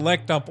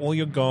collect up all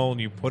your gold,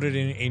 you put it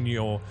in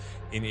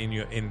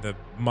the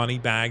money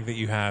bag that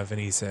you have, and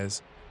he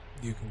says,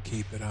 "You can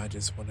keep it. I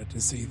just wanted to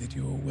see that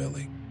you were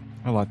willing."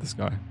 I like this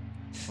guy.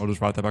 I'll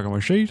just write that back on my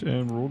sheet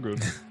and we're all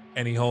good.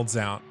 And he holds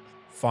out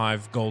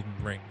 5 golden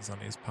rings on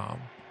his palm,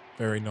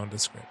 very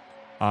nondescript,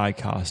 I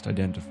cast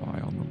Identify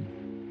on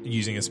them.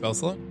 using a spell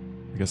slot.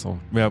 I guess I'll...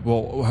 Yeah,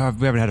 well, we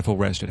haven't had a full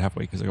rest yet, have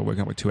we? Because I got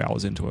working up like 2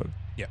 hours into it.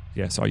 Yeah.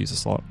 Yeah, so I use a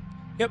slot.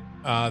 Yep,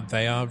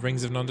 they are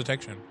rings of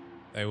non-detection.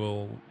 They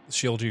will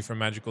shield you from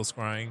magical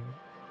scrying,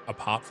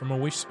 apart from a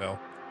wish spell.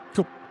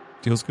 Cool.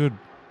 Deal's good.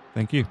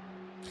 Thank you.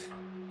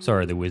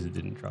 Sorry the wizard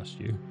didn't trust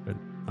you, but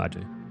I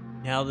do.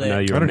 Now I know that you're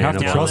I a don't man have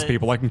of to now trust that-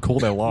 people. I can call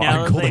their now I can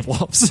that call their they've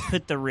bluffs.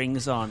 put the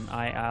rings on,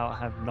 I'll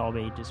have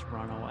Nobby just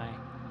run away.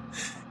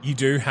 You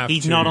do have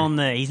He's to... not on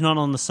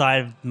the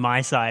side of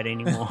my side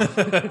anymore.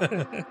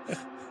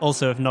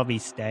 Also, if Nobby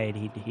stayed,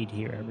 he'd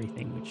hear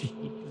everything, which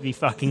would be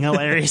fucking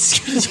hilarious.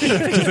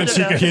 Because then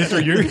she could hear through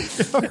you.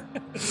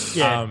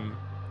 Yeah.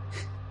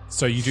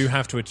 So you do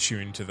have to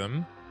attune to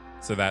them.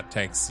 So that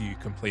takes you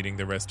completing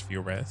the rest of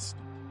your rest.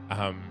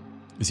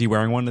 Is he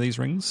wearing one of these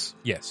rings?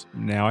 Yes.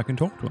 Now I can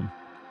talk to him.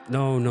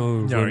 No,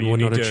 No, you we're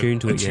need not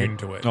attuned to it attune yet.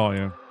 to it. Oh,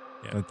 yeah.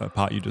 Yeah. That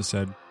part you just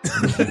said.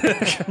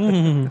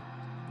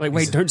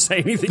 Wait, don't say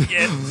anything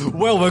yet.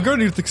 Well, we're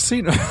going to the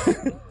casino.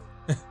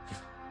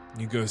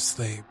 You go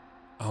sleep.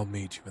 I'll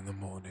meet you in the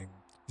morning.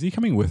 Is he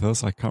coming with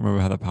us? I can't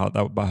remember how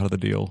that part of the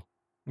deal.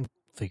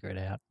 Figure it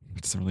out.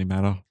 It doesn't really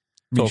matter. Talk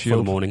Meat for the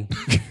shield. morning.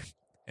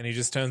 And he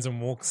just turns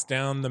and walks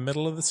down the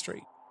middle of the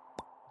street.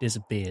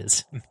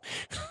 Disappears.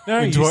 No,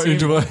 Into you see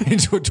him-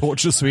 a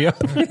torture sphere.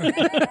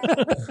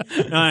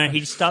 No, he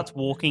just starts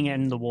walking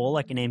in the wall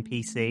like an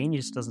NPC, and he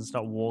just doesn't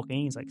stop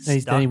walking. He's like Then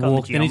stuck he on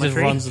walks. the Then he just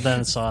geometry. runs down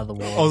the side of the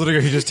I wall. was gonna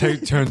go. He just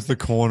turns the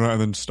corner and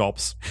then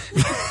stops.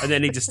 And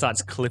then he just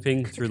starts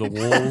clipping through the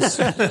walls.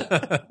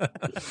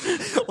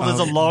 Well, there's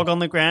a log on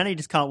the ground. He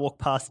just can't walk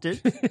past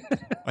it.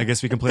 I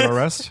guess we complete our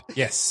rest.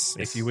 Yes,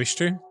 if you wish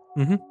to.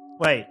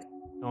 Wait,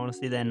 I want to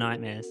see their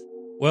nightmares.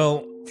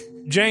 Well,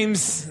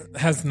 James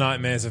has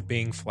nightmares of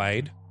being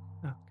flayed.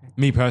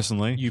 Me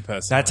personally. You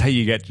personally. That's how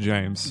you get to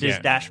James. Does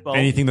Dashbolt...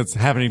 Anything that's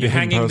happening to You're him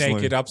hanging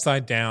personally. naked,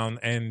 upside down,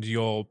 and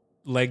your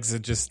legs are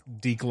just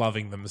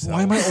degloving themselves.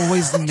 Why am I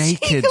always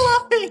naked?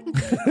 That's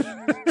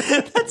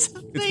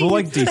the It's thing. more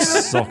like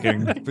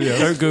de-socking.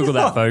 Don't Google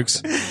that,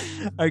 folks.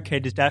 Okay,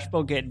 does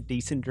Dashbolt get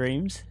decent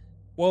dreams?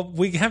 Well,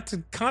 we have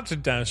to cut to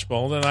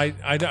Dashbolt, and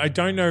I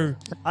don't know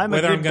I'm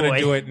whether a good I'm going boy.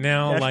 to do it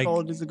now.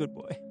 Dashbolt is a good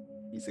boy.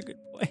 He's a good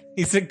boy.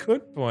 He's a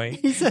good boy.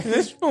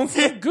 Dashbolt's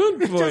a good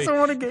boy. Doesn't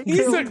want to get He's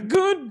killed. a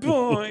good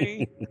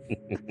boy.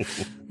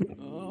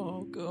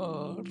 Oh,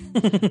 God.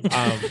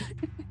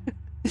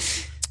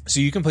 So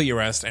you complete your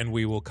rest, and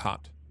we will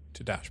cut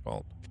to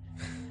Dashbolt.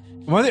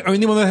 Am I the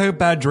only one that had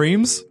bad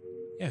dreams?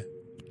 Yeah.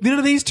 None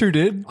of these two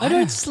did. I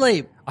don't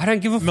sleep. I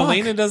don't give a fuck.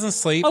 Melina doesn't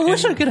sleep. I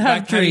wish and I could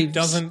have Baghdadi dreams.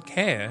 doesn't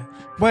care.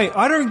 Wait,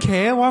 I don't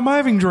care. Why am I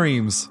having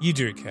dreams? You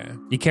do care.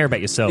 You care about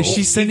yourself. Is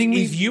she sending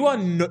me? If you are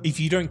if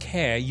you don't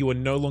care, you are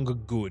no longer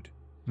good.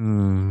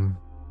 And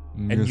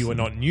you are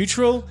not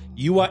neutral,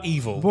 you are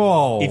evil.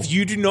 Whoa. If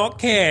you do not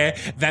care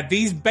that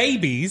these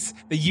babies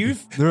that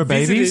you've There are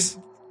babies?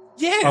 visited-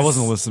 Yes. I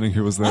wasn't listening.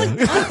 Who was there? Aren't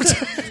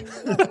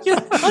you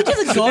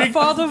the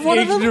godfather of one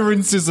of them?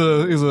 Ignorance is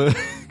a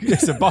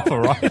buffer,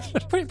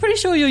 right? Pretty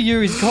sure you're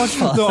Yuri's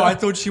godfather. No, I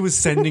thought she was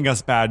sending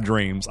us bad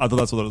dreams. I thought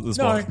that's what this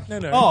was. No.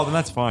 Oh, then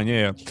that's fine.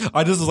 Yeah.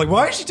 I just was like,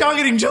 why is she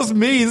targeting just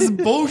me? This is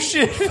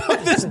bullshit.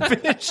 Fuck this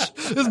bitch.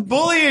 This is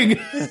bullying.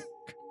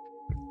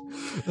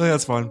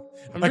 That's fine.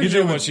 I'm pretty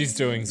sure what she's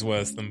doing is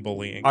worse than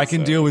bullying. I can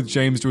so. deal with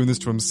James doing this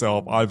to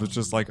himself. I was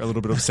just like a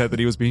little bit upset that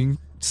he was being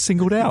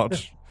singled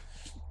out.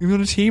 We've got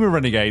a team of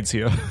renegades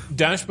here.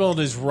 Dashbolt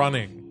is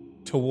running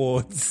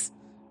towards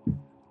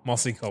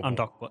Mossy Cobble. On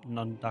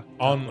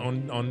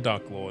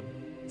Duck Lord.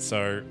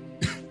 So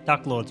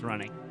Duck Lord's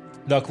running.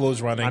 Duck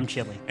Lord's running. I'm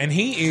chilly. And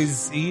he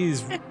is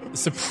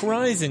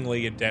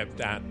surprisingly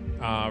adept at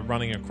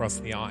running across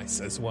the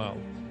ice as well.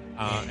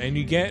 And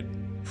you get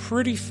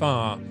pretty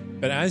far,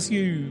 but as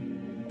you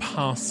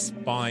pass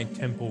by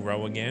Temple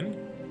Row again,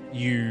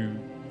 you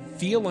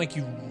feel like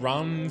you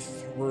run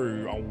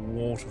through a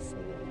waterfall,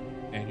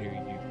 and you're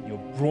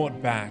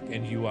brought back,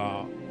 and you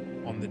are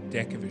on the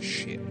deck of a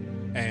ship.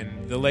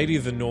 And the Lady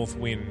of the North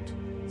Wind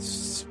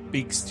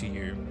speaks to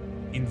you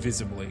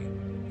invisibly.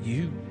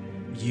 You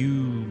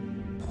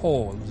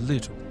poor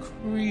little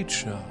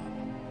creature.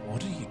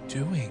 What are you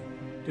doing?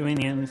 Doing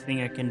the only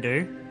thing I can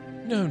do.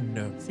 No.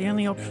 It's the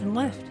only option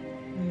left.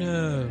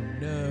 No.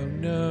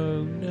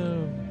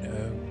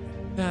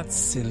 That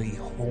silly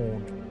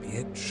horned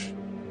bitch.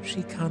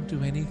 She can't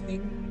do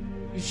anything.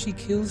 If she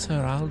kills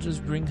her, I'll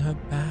just bring her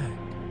back.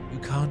 You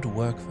can't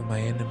work for my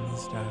enemies,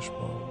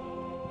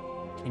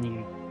 Dashbolt. Can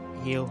you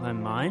heal her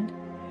mind?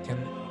 Can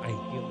I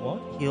heal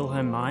what? Heal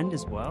her mind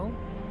as well?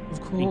 Of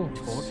Being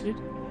course. tortured?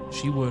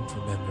 She won't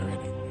remember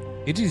anything.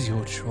 It is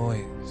your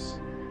choice.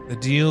 The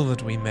deal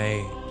that we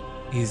made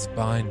is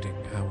binding,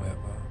 however.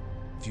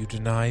 If you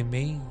deny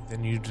me,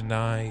 then you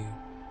deny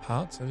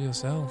parts of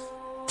yourself.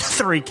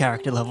 3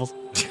 character levels.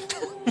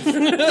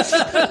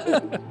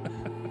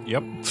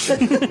 Yep.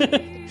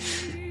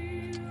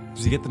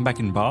 Does he get them back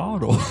in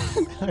Bard or?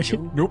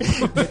 Nope.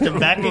 The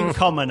back in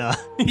commoner.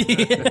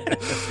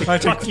 I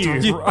take you.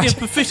 Your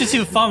proficiency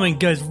with farming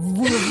goes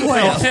way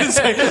up.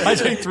 I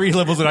take 3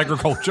 levels in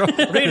agriculture.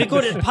 Really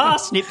good at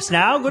parsnips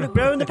now. Good at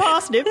growing the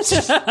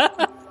parsnips.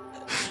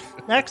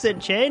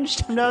 Accent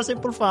changed. I'm now a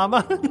simple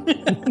farmer.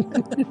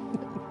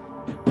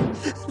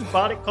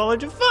 Bardic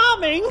College of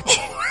Farming.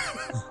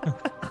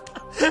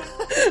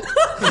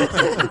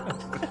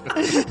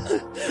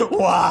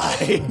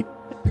 Why?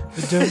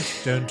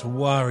 Don't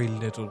worry,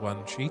 little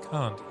one. She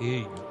can't hear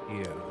you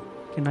here.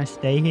 Can I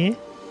stay here?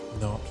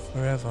 Not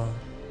forever.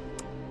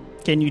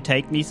 Can you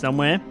take me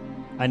somewhere?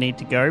 I need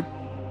to go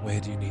Where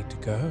do you need to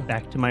go?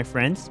 back to my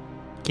friends.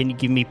 Can you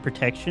give me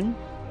protection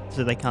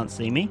so they can't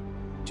see me?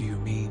 Do you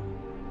mean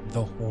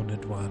the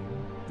Horned One?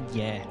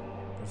 Yeah.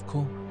 Of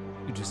course.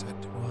 You just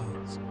had to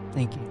ask.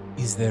 Thank you.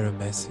 Is there a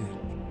message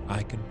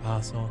I can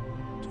pass on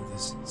to the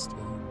sisters?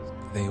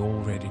 They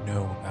already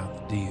know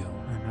about the deal,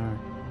 I know.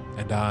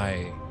 and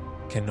I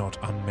cannot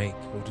unmake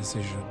your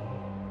decision.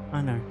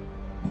 I know.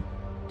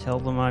 Tell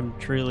them I'm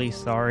truly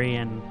sorry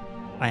and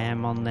I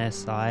am on their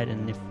side,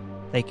 and if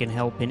they can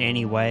help in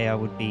any way, I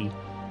would be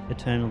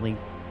eternally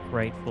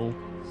grateful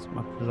as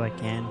much as I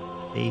can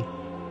be.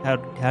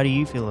 How do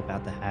you feel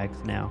about the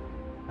hags now?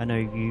 I know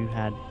you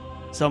had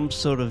some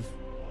sort of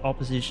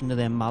opposition to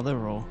their mother,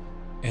 or...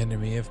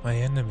 Enemy of my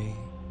enemy.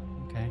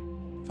 Okay.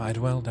 Fight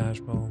well,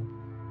 Dashbolt.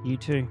 You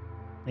too.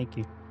 Thank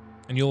you.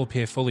 And you'll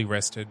appear fully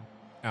rested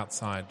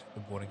outside the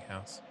boarding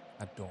house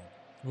at dawn.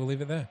 We'll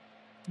leave it there.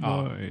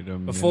 Wait a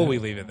Before we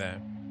minute. leave it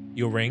there,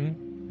 your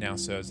ring now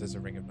serves as a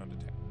ring of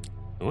non-detection.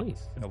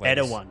 Nice. The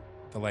Better ladies- one.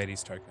 The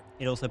lady's token.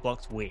 It also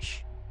blocks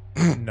wish.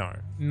 No,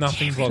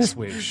 nothing blocks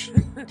wish.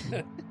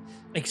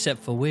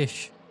 Except for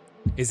wish.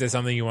 Is there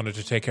something you wanted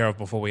to take care of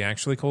before we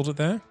actually called it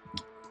there?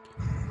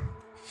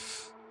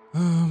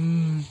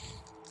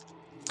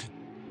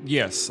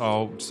 Yes,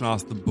 I'll just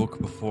ask the book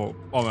before.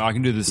 Oh, I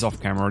can do this off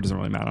camera. It doesn't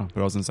really matter.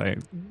 But I was going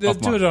to say,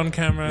 Do it on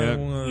camera.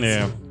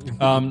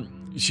 Yeah.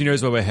 She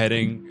knows where we're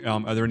heading.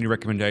 Are there any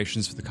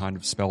recommendations for the kind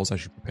of spells I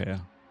should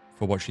prepare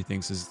for what she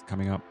thinks is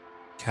coming up?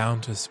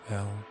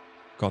 Counterspell.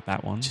 Got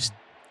that one. Just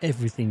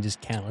everything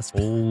just counts.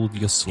 All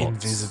your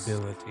slots.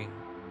 Invisibility.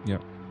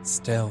 Yep.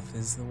 Stealth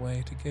is the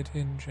way to get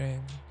in,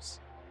 James.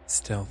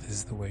 Stealth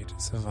is the way to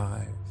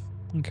survive.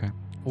 Okay.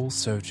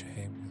 Also,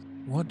 James,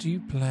 what do you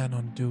plan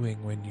on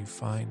doing when you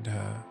find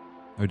her?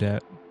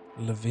 Odette.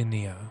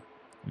 Lavinia.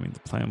 I mean, the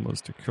plan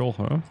was to kill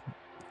her.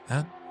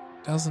 That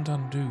doesn't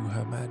undo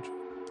her magic.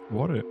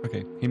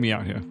 Okay, hear me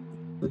out here.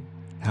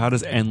 How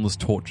does endless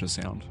torture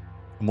sound?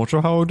 I'm not sure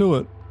how I'll do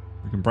it.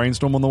 We can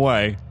brainstorm on the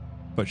way,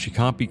 but she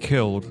can't be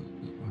killed.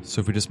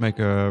 So if we just make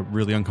her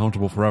really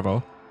uncomfortable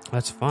forever,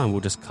 That's fine. We'll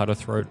just cut her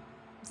throat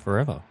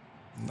forever.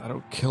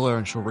 that'll kill her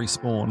and she'll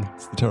respawn.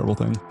 It's the terrible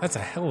thing. That's a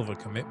hell of a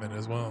commitment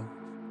as well.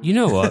 You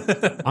know what?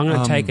 I'm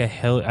going to take a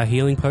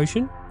healing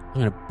potion. I'm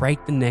going to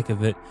break the neck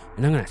of it,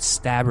 and I'm going to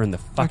stab her in the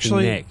fucking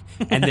neck.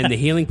 And then the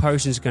healing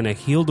potion is going to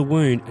heal the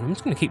wound, and I'm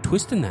just going to keep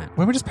twisting that.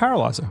 Why don't we just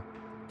paralyze her?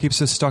 Keeps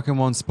her stuck in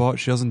one spot.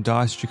 She doesn't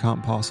die, so she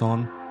can't pass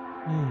on.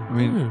 I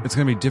mean, it's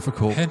going to be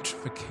difficult.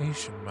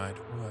 Petrification might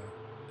work,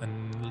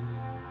 and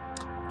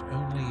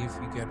only if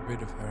you get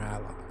rid of her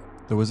ally.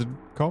 The wizard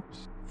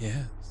cops?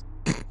 Yes.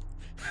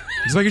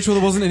 Just making sure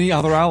there wasn't any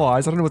other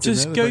allies. I don't know what's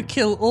Just in go there.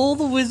 kill all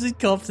the wizard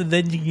cops and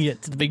then you can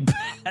get to the big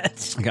bad.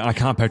 I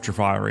can't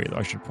petrify her either.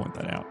 I should point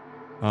that out.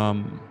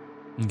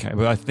 Okay,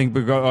 but I think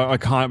we're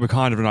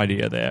kind of an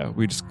idea there.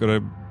 We just got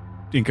to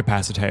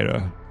incapacitate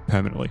her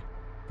permanently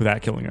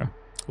without killing her.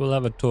 We'll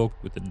have a talk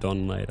with the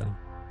Don later.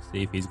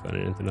 See if he's got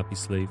anything up his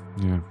sleeve.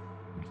 Yeah.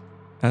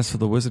 As for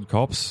the wizard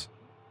cops,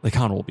 they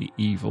can't all be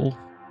evil.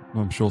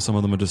 I'm sure some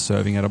of them are just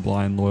serving out of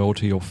blind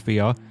loyalty or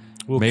fear.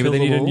 We'll Maybe kill they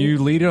need them a all. new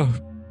leader.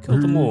 Kill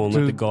them all and let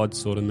to- the gods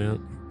sort them out.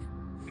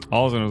 I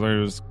was going to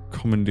say just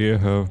commandeer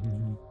her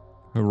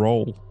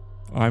role.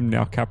 I'm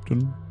now captain.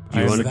 Do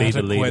you want to be Is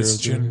the that a leader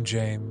question, of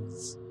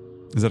James?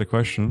 Is that a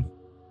question?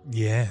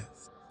 Yes.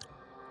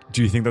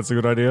 Do you think that's a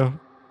good idea?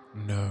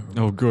 No.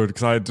 Oh, good,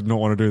 because I did not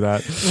want to do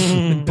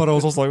that. But I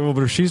was also like, well,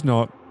 but if she's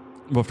not,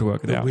 we'll have to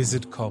work it The out.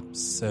 wizard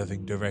cops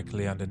serving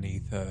directly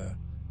underneath her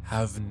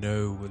have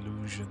no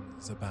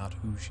illusions about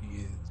who she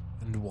is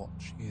and what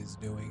she is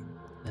doing.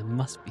 There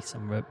must be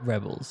some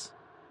rebels.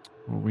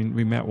 Well,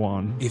 we met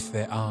one. If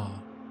there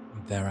are,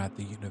 they're at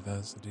the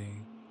university.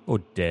 Or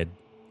dead.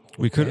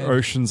 We could dead.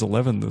 Ocean's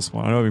 11 this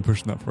one. I know I've been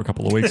pushing that for a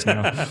couple of weeks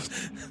now.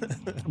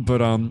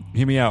 But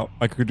hear me out.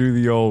 I could do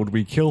the old,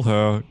 we kill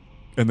her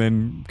and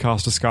then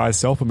cast a sky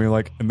self on me,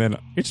 like, and then,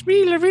 it's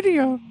me,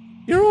 Lavinia.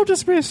 You're all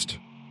dismissed.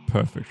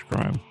 Perfect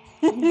crime.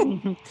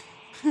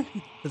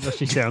 That's what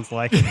she sounds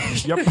like.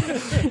 Yep.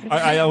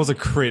 I was a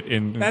crit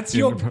in... That's in-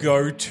 your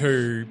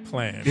go-to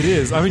plan. It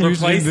is. I've been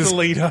using Replace this the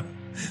leader.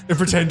 and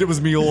pretend it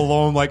was me all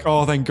along. Like,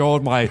 oh, thank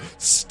God my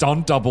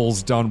stunt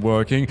double's done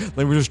working.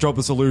 Let me just drop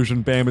this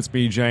illusion. Bam, it's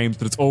me, James,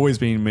 but it's always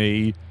been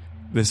me.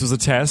 This was a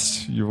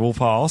test. You've all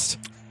passed.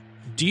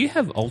 Do you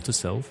have alter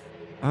self?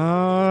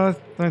 I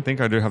don't think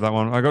I do have that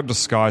one. I got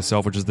Disguise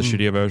Self, which is the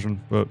shittier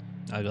version, but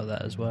I got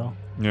that as well.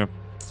 yeah.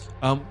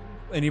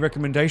 Any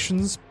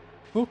recommendations,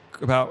 book,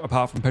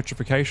 apart from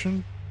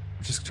petrification?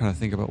 I'm just trying to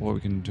think about what we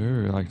can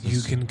do. Like,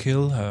 You can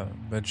kill her,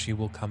 but she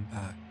will come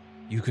back.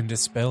 You can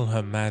dispel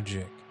her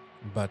magic,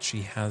 but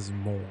she has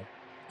more,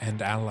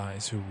 and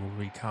allies who will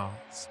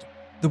recast.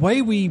 the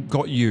way we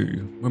got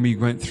you when we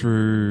went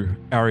through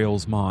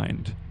Ariel's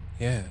mind.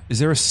 Yeah. Is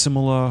there a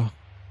similar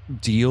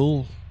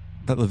deal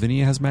that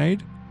Lavinia has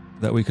made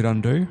that we could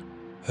undo?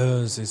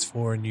 Hers is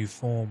for a new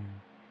form.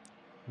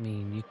 I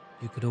mean,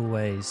 you could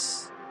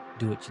always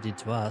do what you did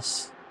to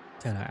us,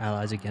 turn our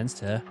allies against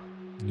her.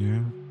 Yeah.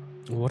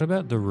 What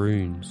about the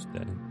runes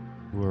that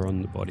were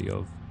on the body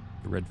of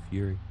the Red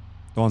Fury?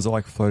 The ones that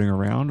like floating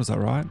around, is that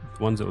right?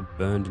 The ones that were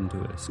burned into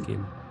her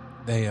skin.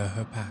 They are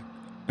her pact.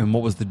 And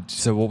what was the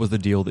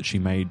deal that she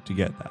made to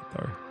get that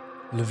though?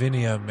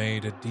 Lavinia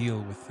made a deal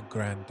with the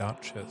Grand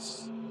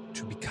Duchess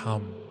to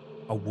become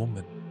a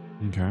woman.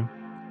 Okay.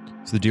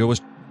 So the deal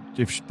was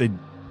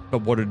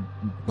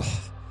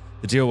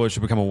the deal was to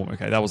become a woman.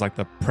 Okay, that was like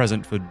the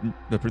present for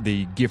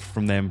the gift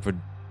from them for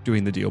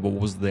doing the deal. But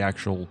what was the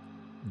actual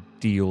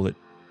deal that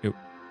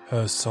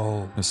Her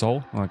soul. her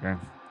soul? Okay,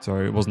 so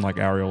it wasn't like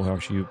Ariel, how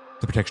she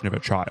the protection of her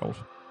child.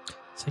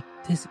 It's like,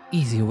 there's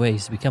easier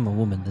ways to become a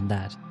woman than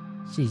that.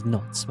 She's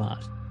not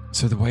smart.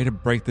 So the way to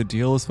break the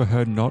deal is for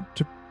her not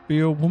to be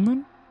a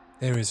woman.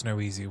 There is no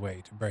easy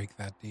way to break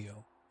that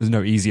deal. There's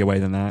no easier way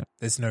than that.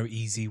 There's no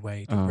easy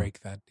way to Oh.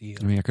 break that deal.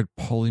 I mean, I could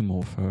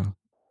polymorph her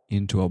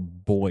into a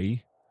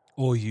boy.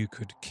 Or you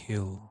could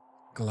kill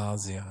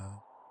Glazia,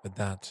 but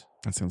that,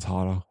 That sounds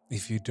harder.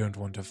 if you don't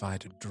want to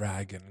fight a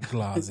dragon,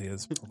 Glazia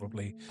is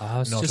probably I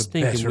was not just a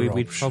thinking better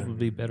we'd option.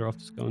 probably better off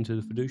just going to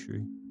the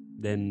fiduciary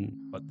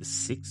than, what, the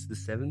 6th, the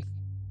 7th?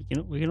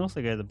 We can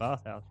also go to the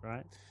bathhouse,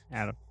 right?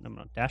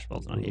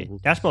 Dashball's not here. Ooh,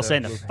 Dashball's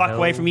saying the circle of fuck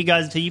away hell. from you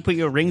guys until you put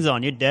your rings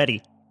on. You're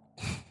dirty.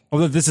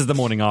 Although this is the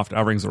morning after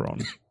our rings are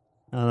on.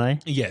 Are they?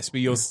 Yes, but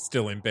you're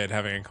still in bed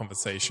having a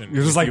conversation.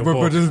 You're just with like, your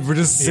we're book.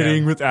 just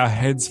sitting with our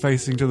heads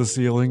facing to the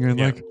ceiling and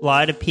like...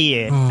 Light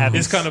appear.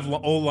 It's kind of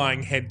all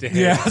lying head to head.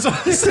 Yeah, that's what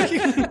I was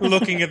thinking.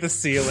 Looking at the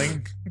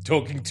ceiling,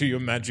 talking to your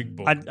magic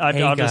book.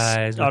 I'll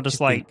guys, what just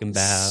you like... thinking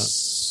about?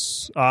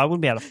 I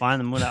wouldn't be able to find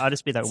them, would I? I'd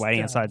just be like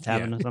waiting outside the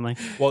tavern or something.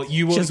 Well,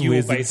 you will Just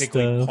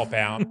basically wizard stuff. pop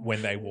out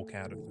when they walk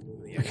out of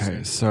the episode.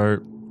 Okay, so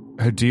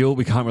her deal,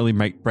 we can't really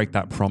break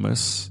that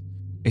promise.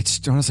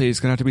 It's honestly,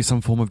 it's going to have to be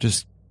some form of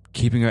just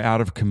keeping her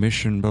out of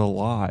commission but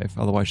alive.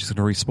 Otherwise, she's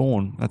going to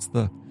respawn.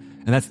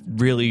 And that's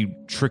really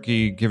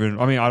tricky. Given,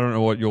 I mean, I don't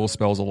know what your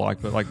spells are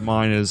like, but like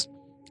mine is,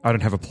 I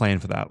don't have a plan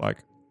for that. Like,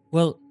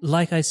 Well,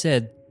 like I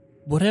said,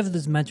 whatever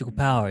this magical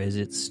power is,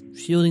 it's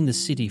shielding the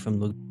city from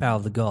the power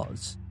of the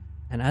gods.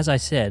 And as I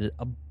said,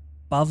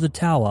 above the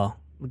tower,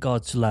 the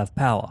gods still have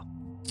power.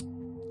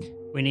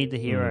 We need the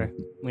hero.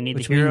 We need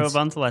Which the hero means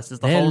of Unthalas. Is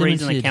the they're whole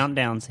reason the limited.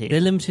 countdown's here.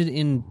 They're limited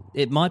in...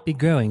 It might be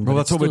growing, but well,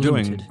 that's it's what we're still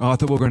doing. limited. Oh, I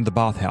thought we were going to the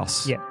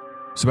bathhouse. Yeah.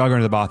 So we are going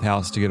to the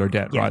bathhouse to get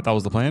Odette, Yeah. right? That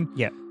was the plan?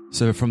 Yeah.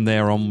 So from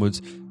there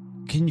onwards,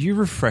 can you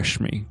refresh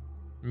me,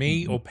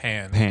 Me or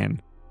Pan?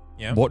 Pan?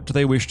 Yeah. What do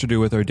they wish to do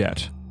with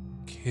Odette?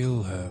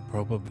 Kill her,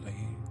 probably.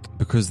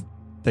 Because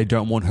they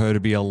don't want her to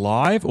be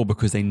alive or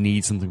because they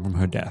need something from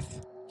her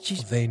death?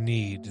 They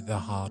need the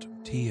heart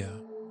of Tia.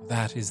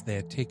 That is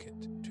their ticket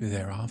to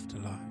their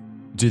afterlife.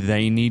 Do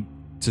they need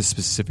to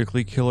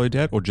specifically kill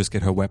Odette or just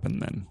get her weapon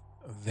then?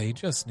 They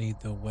just need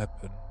the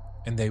weapon,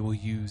 and they will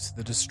use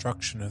the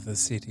destruction of the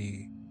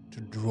city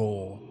to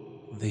draw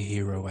the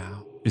hero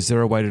out. Is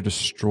there a way to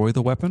destroy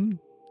the weapon?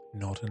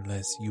 Not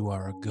unless you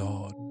are a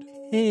god.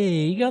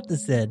 Hey, you got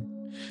this, Ed.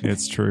 Yeah,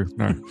 it's true.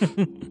 No.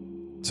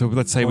 So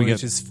let's say For we it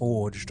get... is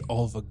forged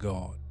of a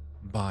god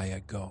by a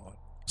god.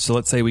 So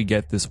let's say we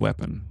get this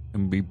weapon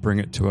and we bring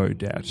it to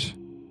Odette.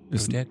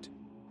 Odette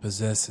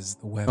possesses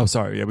the weapon. Oh,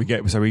 sorry. Yeah, we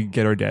get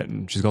Odette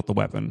and she's got the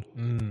weapon.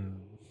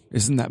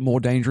 Isn't that more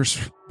dangerous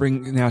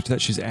bring now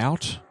that she's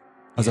out?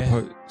 As Yeah.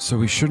 opposed, so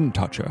we shouldn't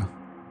touch her.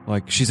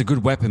 Like, she's a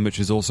good weapon, but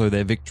she's also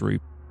their victory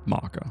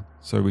marker.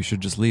 So we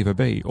should just leave her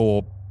be.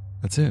 Or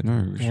that's it.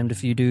 No. Damned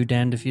if you do,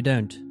 damned if you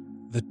don't.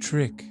 The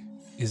trick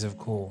is, of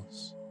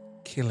course,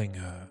 killing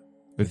her.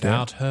 Odette?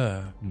 Without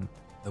her,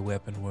 the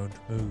weapon won't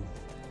move,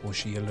 or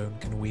she alone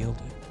can wield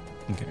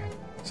it. Okay.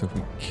 So if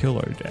we kill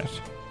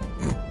Odette.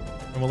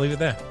 And we'll leave it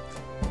there.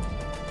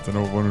 Don't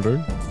know what we want to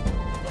do.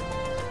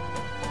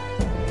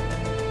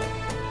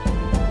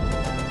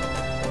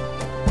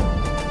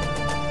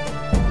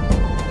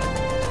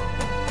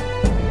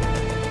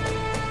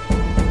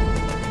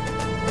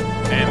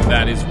 And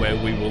that is where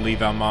we will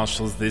leave our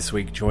marshals this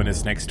week. Join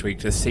us next week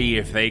to see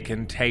if they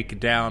can take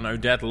down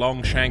Odette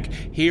Longshank,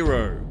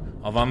 hero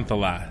of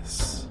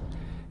Unthalas.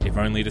 If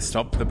only to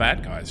stop the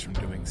bad guys from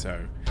doing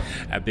so.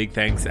 A big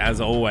thanks, as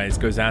always,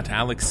 goes out to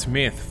Alex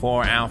Smith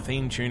for our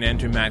theme tune and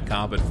to Matt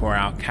Garbutt for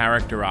our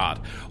character art.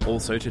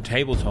 Also to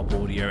Tabletop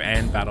Audio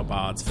and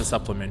BattleBards for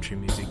supplementary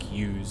music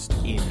used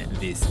in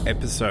this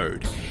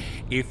episode.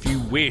 If you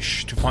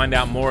wish to find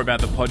out more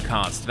about the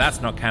podcast, That's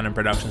Not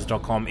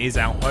CanonProductions.com is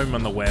our home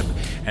on the web,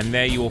 and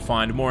there you will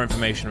find more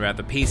information about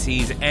the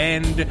PCs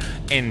and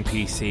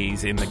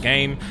NPCs in the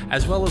game,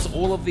 as well as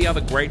all of the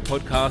other great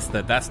podcasts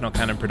that That's Not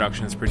Canon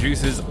Productions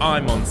produces.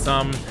 I'm on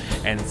some,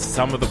 and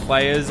some of the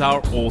players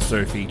are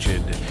also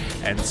featured.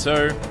 And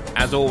so,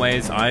 as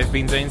always, I've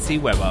been Zane C.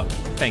 Weber.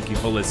 Thank you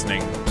for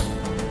listening.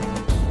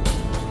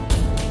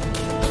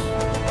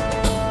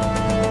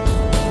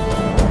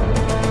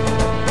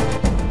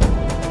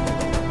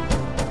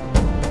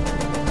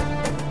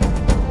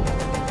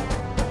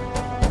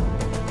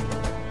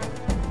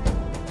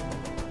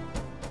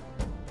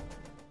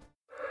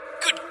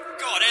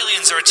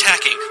 Are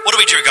attacking. What do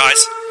we do, guys?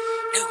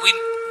 No,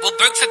 we'll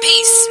broke for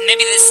peace.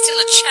 Maybe there's still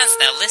a chance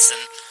they'll listen.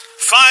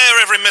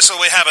 Fire every missile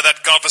we have at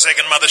that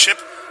godforsaken mothership,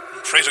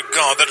 and pray to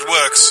God that it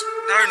works.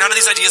 No, none of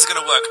these ideas are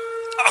going to work.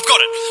 I've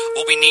got it.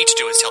 What we need to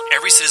do is tell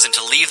every citizen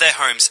to leave their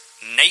homes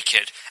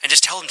naked, and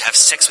just tell them to have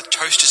sex with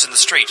toasters in the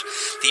street.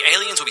 The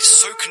aliens will be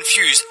so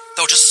confused,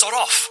 they'll just sod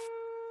off.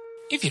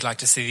 If you'd like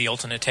to see the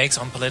alternate takes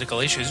on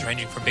political issues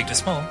ranging from big to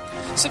small,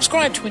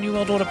 subscribe to a New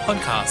World Order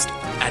podcast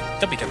at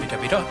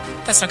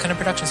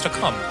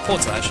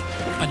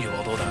www.thatsnotcanonproductions.com/A New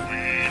World Order.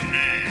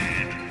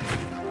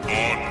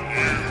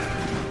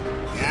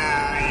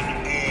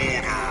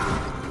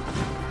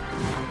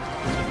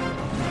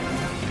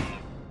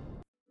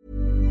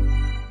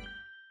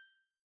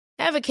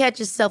 Ever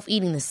catch yourself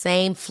eating the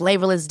same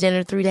flavorless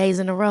dinner 3 days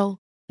in a row?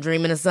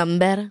 Dreaming of something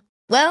better?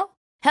 Well,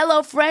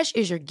 HelloFresh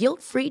is your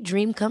guilt-free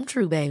dream come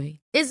true, baby.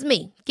 It's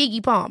me,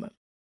 Keke Palmer.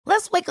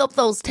 Let's wake up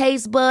those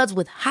taste buds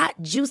with hot,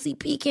 juicy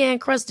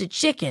pecan-crusted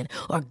chicken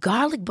or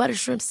garlic butter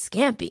shrimp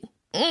scampi.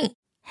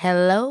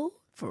 Hello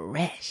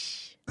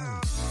Fresh.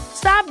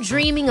 Stop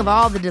dreaming of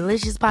all the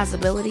delicious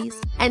possibilities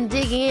and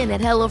dig in at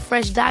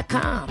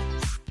HelloFresh.com.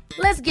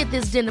 Let's get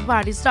this dinner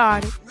party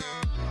started.